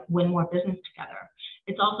could like win more business together.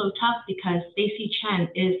 It's also tough because Stacy Chen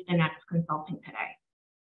is FinAcct consulting today.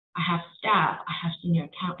 I have staff, I have senior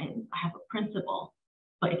accountants, I have a principal,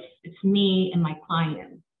 but it's me and my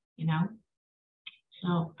clients, you know?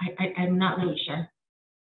 So I'm not really sure.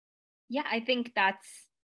 Yeah, I think that's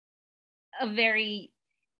a very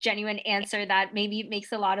genuine answer that maybe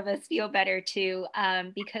makes a lot of us feel better too,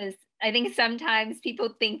 because I think sometimes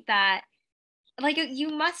people think that like you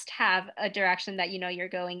must have a direction that you know you're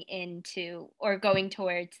going into or going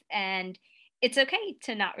towards, and it's okay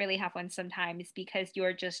to not really have one sometimes because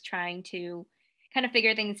you're just trying to kind of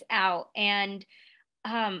figure things out. And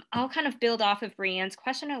I'll kind of build off of Brianne's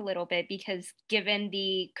question a little bit because given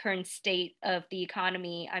the current state of the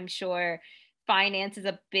economy, I'm sure finance is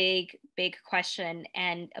a big question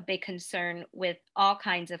and a big concern with all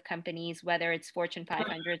kinds of companies, whether it's Fortune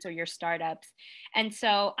 500s or your startups. And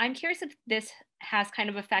so I'm curious if this has kind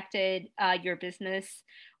of affected your business,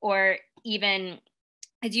 or even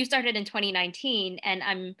as you started in 2019, and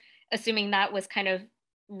I'm assuming that was kind of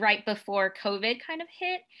right before COVID kind of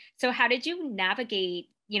hit. So how did you navigate,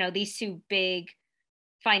 these 2 big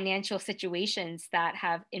financial situations that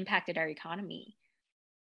have impacted our economy?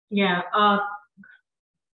 Yeah,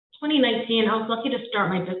 2019, I was lucky to start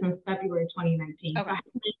my business February 2019. Okay. So I had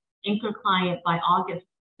an anchor client by August,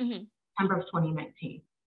 September of 2019.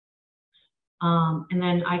 And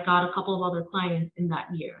then I got a couple of other clients in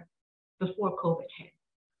that year before COVID hit.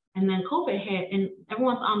 And then COVID hit and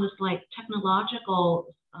everyone's on this like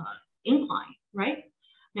technological incline, right?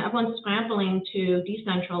 Now everyone's scrambling to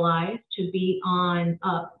decentralize, to be on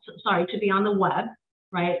the web,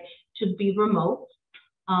 right? To be remote.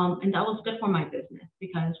 And that was good for my business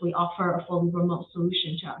because we offer a fully remote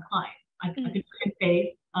solution to our clients. I could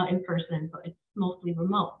face in person, but it's mostly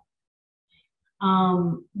remote.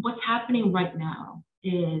 What's happening right now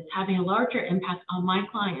is having a larger impact on my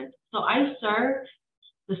clients. So I serve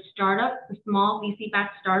the small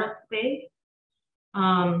VC-backed startup space,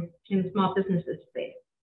 in the small businesses space.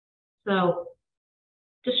 So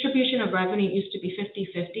distribution of revenue used to be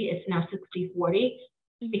 50-50. It's now 60-40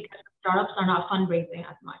 because startups are not fundraising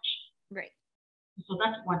as much. Right. So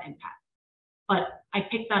that's one impact. But I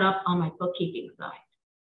picked that up on my bookkeeping side.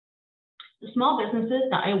 The small businesses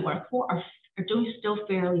that I work for are doing still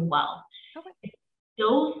fairly well. Okay.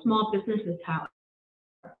 Those small businesses, however,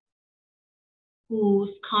 whose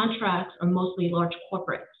contracts are mostly large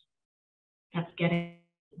corporates, that's getting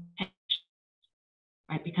attention,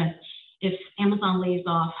 right? Because if Amazon lays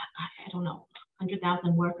off, I don't know,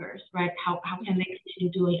 100,000 workers, right? How can they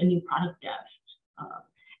continue doing a new product dev?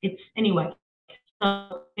 Anyway,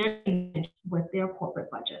 so they're with their corporate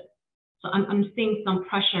budget. So I'm seeing some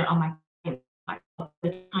pressure on my for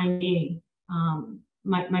the time being.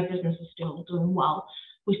 My business is still doing well.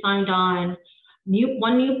 We signed on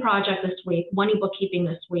one new project this week, one new bookkeeping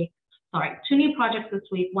this week. Sorry, 2 new projects this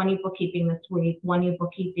week, 1 new bookkeeping this week, 1 new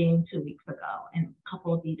bookkeeping 2 weeks ago, and a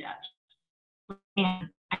couple of BDevs. And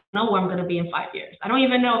I don't know where I'm going to be in 5 years. I don't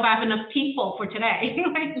even know if I have enough people for today.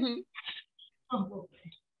 Oh,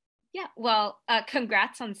 yeah, well,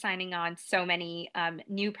 congrats on signing on so many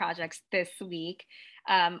new projects this week.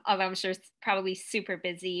 Although I'm sure it's probably super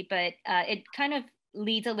busy, but it kind of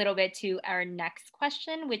leads a little bit to our next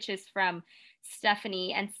question, which is from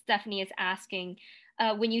Stephanie. And Stephanie is asking,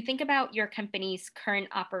 when you think about your company's current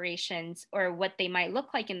operations or what they might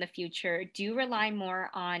look like in the future, do you rely more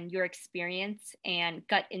on your experience and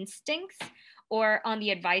gut instincts or on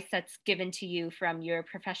the advice that's given to you from your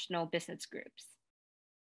professional business groups?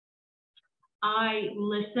 I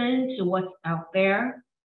listen to what's out there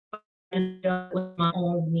and with my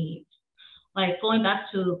own needs. Like going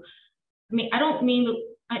back to, I don't mean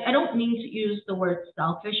to use the word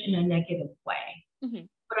selfish in a negative way,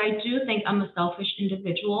 but I do think I'm a selfish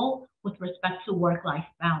individual with respect to work-life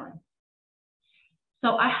balance.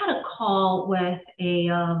 So I had a call with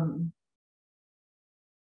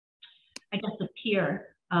I guess a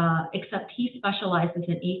peer, except he specializes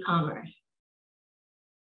in e-commerce.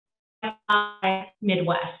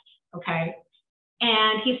 Midwest, okay?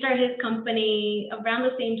 And he started his company around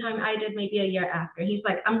the same time I did, maybe a year after. He's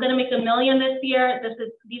like, I'm gonna make $1 million this year.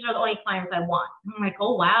 These are the only clients I want. I'm like,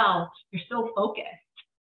 oh wow, you're so focused.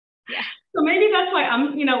 Yeah. So maybe that's why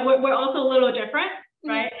we're also a little different,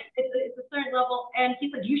 right? It's a certain level. And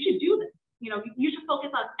he's like, you should do this. You should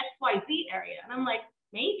focus on XYZ area. And I'm like,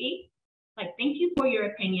 maybe. Like, thank you for your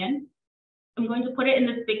opinion. I'm going to put it in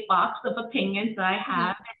this big box of opinions that I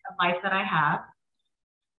have and advice that I have.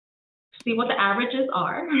 See what the averages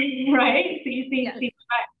are, right? So you see what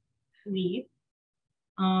I leave.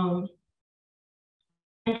 My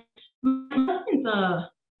husband's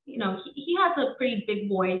he has a pretty big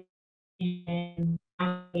voice in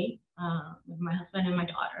family, my husband and my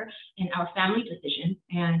daughter, in our family decisions.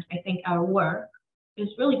 And I think our work is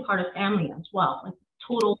really part of family as well, like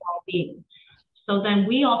total well-being. So then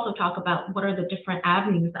we also talk about what are the different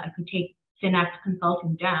avenues that I could take FinAcct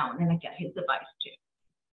consulting down, and I get his advice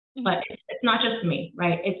too. But it's not just me,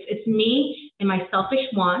 right? It's me and my selfish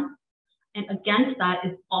wants, and against that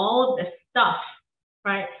is all of this stuff,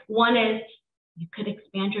 right? One is you could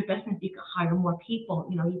expand your business, you could hire more people,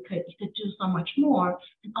 you could do so much more.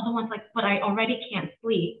 And other one's like, but I already can't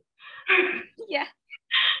sleep. Yeah.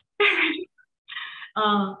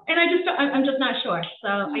 And I'm just not sure. So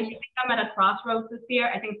I think I'm at a crossroads this year.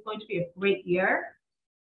 I think it's going to be a great year,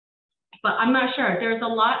 but I'm not sure. There's a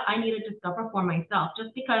lot I need to discover for myself.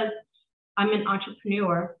 Just because I'm an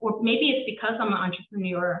entrepreneur, or maybe it's because I'm an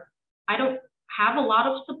entrepreneur, I don't have a lot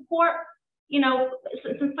of support,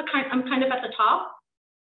 since I'm kind of at the top,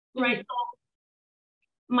 right? So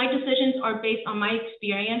my decisions are based on my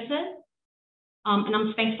experiences, and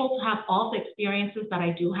I'm thankful to have all the experiences that I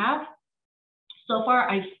do have. So far,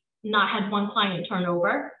 I've not had one client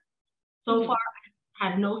turnover. So far,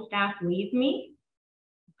 I've had no staff leave me,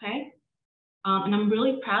 okay? And I'm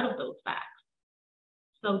really proud of those facts.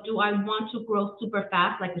 So do I want to grow super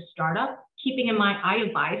fast like a startup? Keeping in mind, I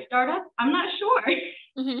advise startup? I'm not sure.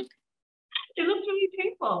 It looks really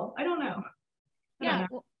painful. I don't know. I don't know.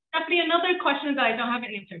 Well, definitely another question that I don't have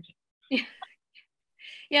an answer to.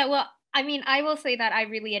 Yeah, well, I mean, I will say that I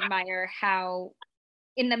really admire how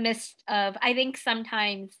in the midst of, I think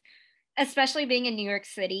sometimes, especially being in New York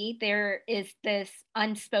City, there is this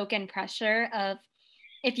unspoken pressure of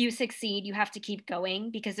if you succeed, you have to keep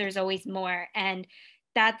going because there's always more. And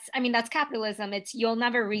that's capitalism. You'll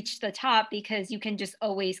never reach the top because you can just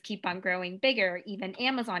always keep on growing bigger. Even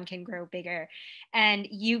Amazon can grow bigger. And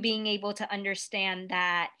you being able to understand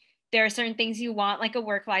that there are certain things you want, like a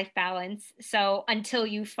work-life balance. So until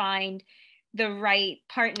you find the right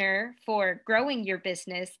partner for growing your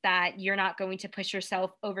business, that you're not going to push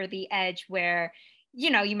yourself over the edge where,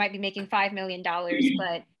 you might be making $5 million,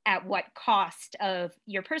 but at what cost of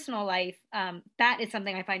your personal life? That is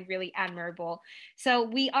something I find really admirable. So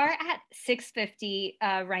we are at 6:50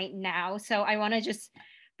 right now. So I want to just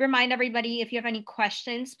remind everybody, if you have any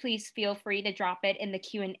questions, please feel free to drop it in the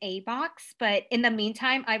Q&A box. But in the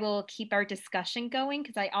meantime, I will keep our discussion going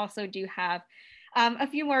because I also do have A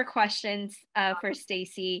few more questions for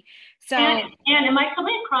Stacy. So, and am I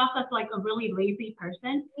coming across as like a really lazy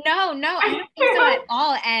person? No, I don't think so at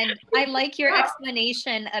all. And I like your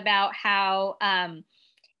explanation about how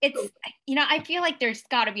it's, I feel like there's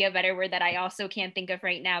got to be a better word that I also can't think of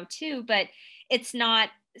right now too, but it's not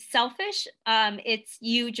selfish. It's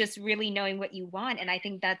you just really knowing what you want. And I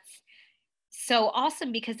think that's so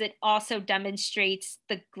awesome because it also demonstrates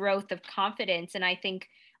the growth of confidence. And I think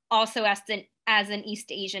also as an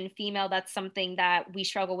East Asian female, that's something that we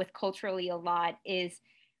struggle with culturally a lot is,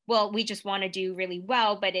 well, we just want to do really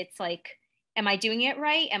well, but it's like, am I doing it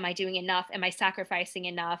right? Am I doing enough? Am I sacrificing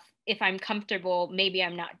enough? If I'm comfortable, maybe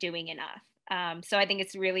I'm not doing enough. So I think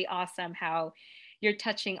it's really awesome how you're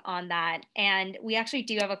touching on that. And we actually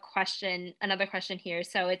do have another question here.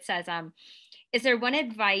 So it says, is there one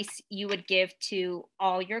advice you would give to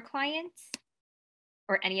all your clients,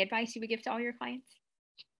 or any advice you would give to all your clients?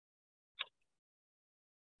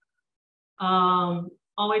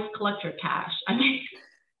 Always collect your cash. I mean,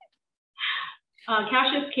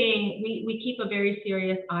 cash is king. We keep a very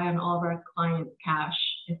serious eye on all of our clients' cash.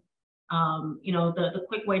 The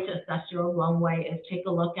quick way to assess your runway is take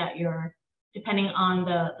a look at depending on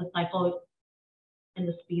the cycle and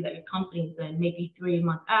the speed that your company's in, maybe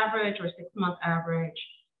 3-month average or 6-month average.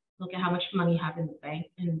 Look at how much money you have in the bank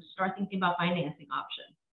and start thinking about financing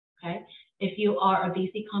options. Okay. If you are a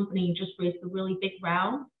VC company, you just raised a really big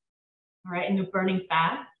round, all right, and you're burning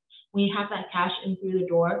fast, when you have that cash in through the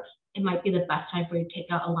door, it might be the best time for you to take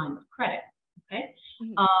out a line of credit. Okay.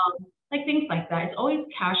 Like things like that. It's always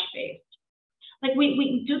cash based. Like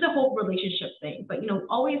we do the whole relationship thing, but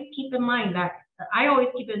always keep in mind that I always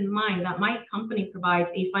keep in mind that my company provides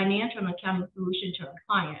a financial and accounting solution to our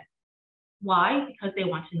client. Why? Because they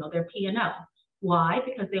want to know their P&L. Why?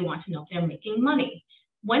 Because they want to know if they're making money,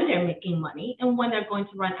 when they're making money, and when they're going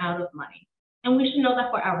to run out of money. And we should know that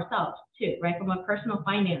for ourselves too, right? From a personal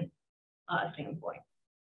finance standpoint.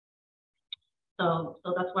 So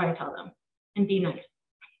that's why I tell them, and be nice.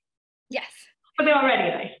 Yes. But they're already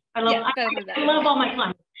nice. I love all my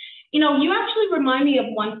clients. You actually remind me of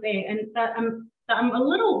one thing, and that I'm a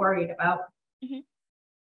little worried about,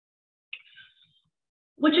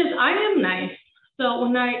 which is I am nice. So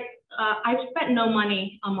when I've spent no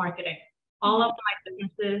money on marketing. All of my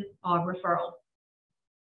businesses are referrals,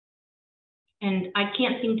 and I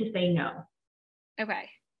can't seem to say no. Okay.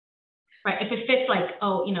 Right. If it fits like,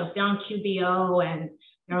 if they're on QBO and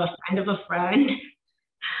they're a friend of a friend,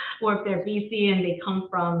 or if they're VC and they come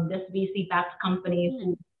from this VC-backed companies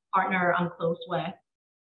who partner I'm close with,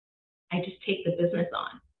 I just take the business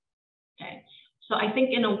on. Okay. So I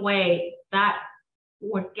think in a way that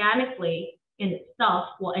organically in itself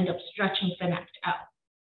will end up stretching FinAcct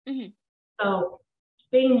out. So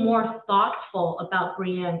being more thoughtful about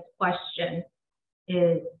Brienne's question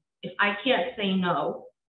is, if I can't say no,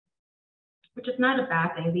 which is not a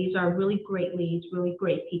bad thing, these are really great leads, really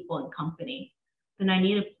great people in company, then I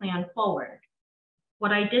need to plan forward.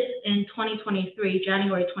 What I did in 2023,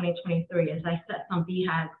 January 2023, is I set some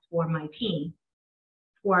BHAGs for my team,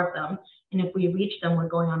 4 of them. And if we reach them, we're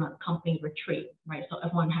going on a company retreat, right? So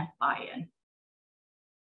everyone has buy-in.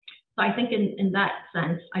 So I think in that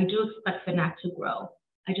sense, I do expect FinAcct to grow.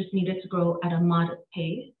 I just need it to grow at a modest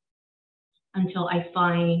pace until I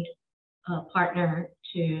find a partner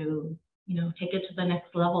to, take it to the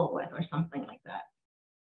next level with, or something like that.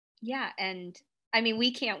 Yeah. And I mean,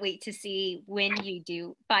 we can't wait to see when you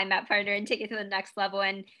do find that partner and take it to the next level.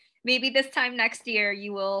 And maybe this time next year,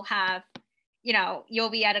 you will have, you'll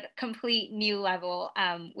be at a complete new level,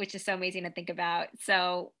 which is so amazing to think about.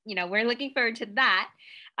 So, we're looking forward to that.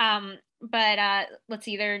 But let's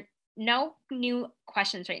see, there are no new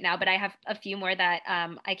questions right now, but I have a few more that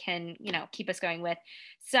I can, keep us going with.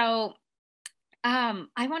 So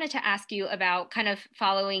I wanted to ask you about kind of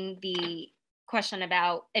following the question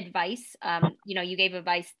about advice. You gave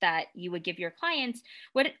advice that you would give your clients.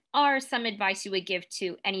 What are some advice you would give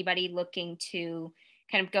to anybody looking to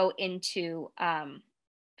kind of go into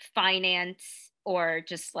finance, or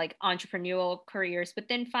just like entrepreneurial careers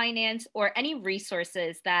within finance, or any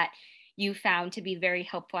resources that you found to be very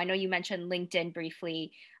helpful? I know you mentioned LinkedIn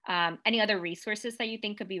briefly. Any other resources that you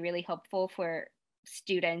think could be really helpful for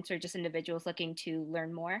students or just individuals looking to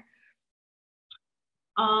learn more?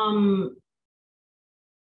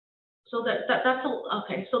 So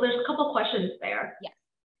okay. So there's a couple questions there. Yes.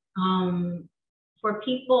 For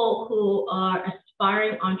people who are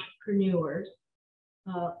aspiring entrepreneurs,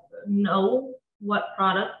 know what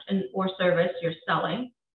product or service you're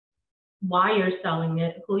selling, why you're selling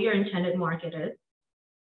it, who your intended market is.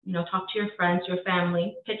 Talk to your friends, your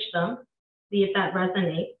family, pitch them, see if that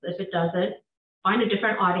resonates. If it doesn't, find a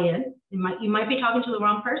different audience. You might be talking to the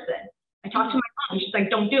wrong person. I talked to my mom, and she's like,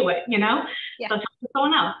 don't do it, you know? Yeah. So talk to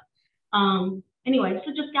someone else. Anyway,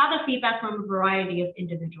 so just gather feedback from a variety of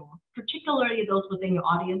individuals, particularly those within your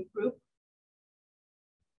audience group.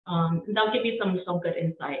 And that'll give you some good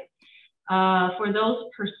insight. For those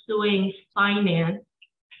pursuing finance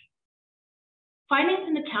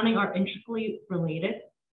and accounting are intricately related.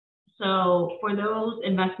 So for those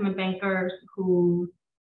investment bankers who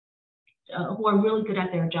are really good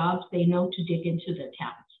at their jobs, they know to dig into the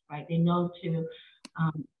accounts, right? They know to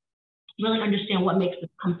really understand what makes the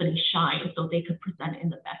company shine so they could present it in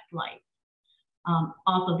the best light.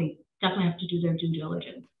 Also, they definitely have to do their due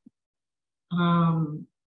diligence.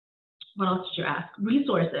 What else did you ask?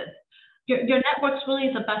 Resources. Your network's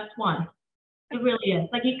really the best one. It really is.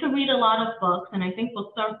 Like, you can read a lot of books, and I think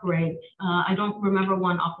books are great. I don't remember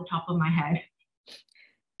one off the top of my head.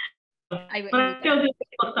 I still do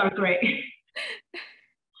think books are great.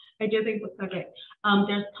 I do think books are great.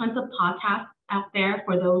 There's tons of podcasts out there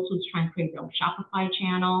for those who's trying to create their own Shopify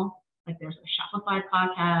channel. Like, there's a Shopify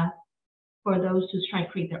podcast. For those who's trying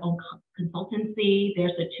to create their own consultancy,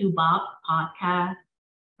 there's a 2 Bob podcast,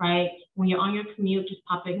 right? When you're on your commute, just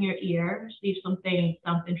pop it in your ear, see if something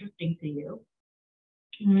sounds interesting to you.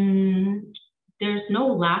 There's no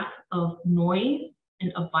lack of noise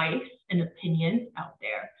and advice and opinions out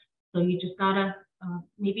there. So you just gotta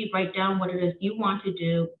maybe write down what it is you want to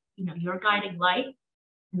do, you know, your guiding light,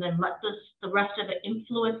 and then let the rest of it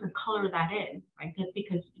influence and color that in, right? Just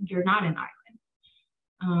because you're not an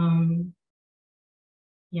island.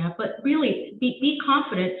 Yeah, but really be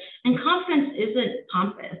confident. And confidence isn't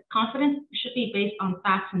pompous. Confidence should be based on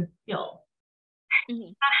facts and skills.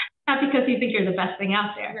 Not because you think you're the best thing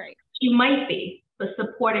out there. Right. You might be, but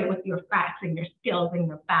support it with your facts and your skills and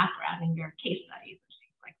your background and your case studies and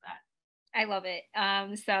things like that. I love it.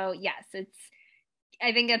 So yes,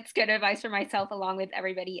 I think it's good advice for myself along with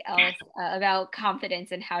everybody else about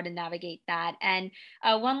confidence and how to navigate that. And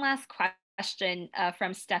one last question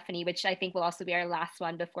from Stephanie, which I think will also be our last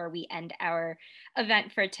one before we end our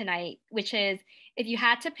event for tonight, which is, if you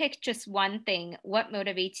had to pick just one thing, what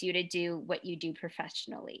motivates you to do what you do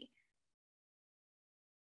professionally?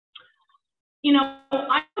 You know,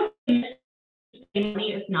 I think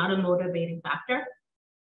money is not a motivating factor.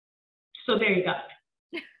 So there you go.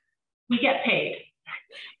 We get paid,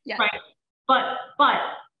 yes. Right? But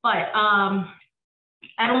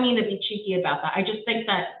I don't mean to be cheeky about that. I just think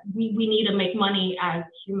that we need to make money as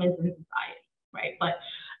humans in society, right? But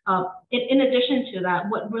in addition to that,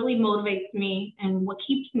 what really motivates me and what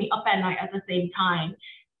keeps me up at night at the same time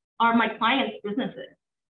are my clients' businesses.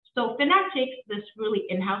 So FinAcct takes this really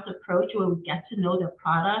in-house approach where we get to know their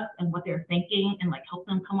products and what they're thinking and like help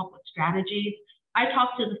them come up with strategies. I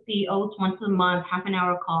talk to the CEOs once a month,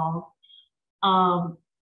 half-an-hour calls,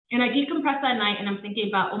 and I decompress at night and I'm thinking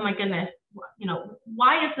about, oh my goodness, you know,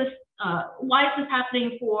 why is this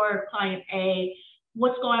happening for client A?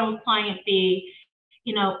 What's going on with client B?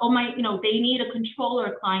 You know, they need a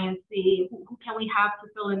controller, client C. Who can we have to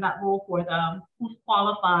fill in that role for them? Who's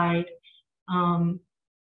qualified?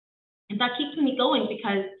 And that keeps me going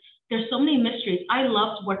because there's so many mysteries. I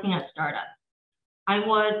loved working at startups. I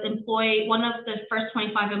was one of the first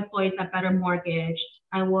 25 employees at Better Mortgage.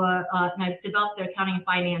 And I developed their accounting and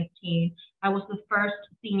finance team. I was the first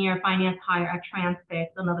senior finance hire at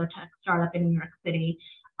Transfix, another tech startup in New York City.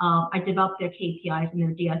 I developed their KPIs and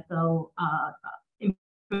their DSO, and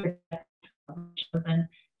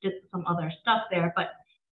did some other stuff there. But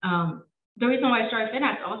the reason why I started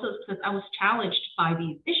FinAcct also is because I was challenged by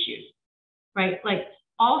these issues, right? Like,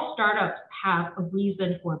 all startups have a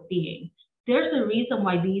reason for being. There's a reason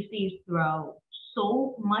why VCs throw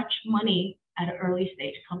so much money at an early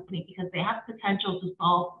stage company, because they have potential to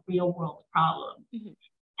solve real world problems.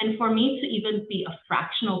 And for me to even be a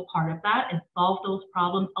fractional part of that and solve those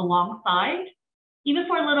problems alongside, even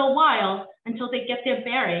for a little while until they get their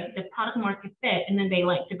bearing, their product market fit, and then they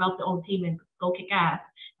like develop their own team and go kick ass,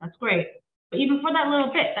 that's great. But even for that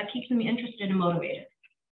little bit, that keeps me interested and motivated.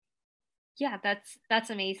 Yeah, that's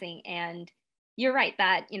amazing. And you're right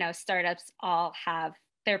that, you know, startups all have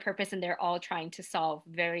their purpose and they're all trying to solve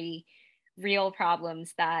very real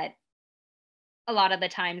problems that a lot of the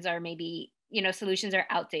times are maybe, you know, solutions are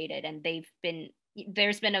outdated and there's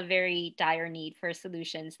been a very dire need for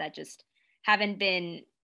solutions that just haven't been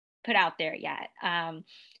put out there yet.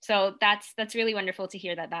 So that's really wonderful to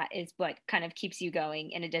hear that is what kind of keeps you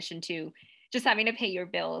going, in addition to just having to pay your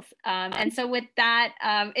bills. And so with that,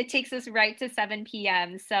 it takes us right to 7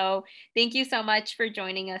 p.m. So thank you so much for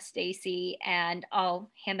joining us, Stacy, and I'll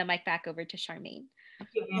hand the mic back over to Charmaine.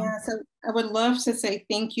 Yeah, so I would love to say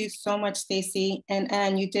thank you so much, Stacy, and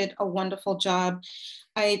Anne, you did a wonderful job.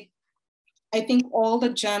 I think all the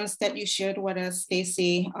gems that you shared with us,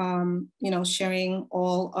 Stacy, sharing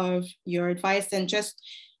all of your advice and just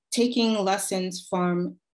taking lessons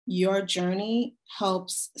from your journey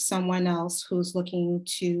helps someone else who's looking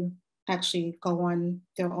to actually go on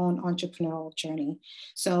their own entrepreneurial journey.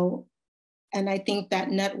 So, and I think that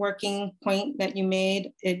networking point that you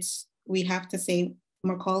made, we have to say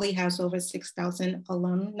Macaulay has over 6,000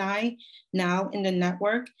 alumni now in the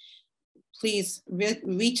network. Please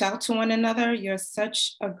reach out to one another. You're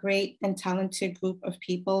such a great and talented group of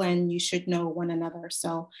people, and you should know one another.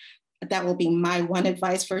 So that will be my one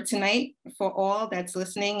advice for tonight for all that's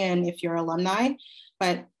listening, and if you're alumni.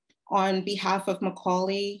 But on behalf of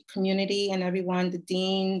Macaulay community and everyone, the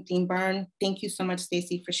Dean Byrne, thank you so much,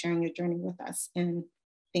 Stacy, for sharing your journey with us. And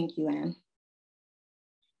thank you, Anne.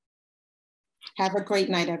 Have a great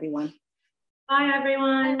night, everyone. Bye,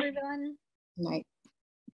 everyone. Bye, everyone. Good night.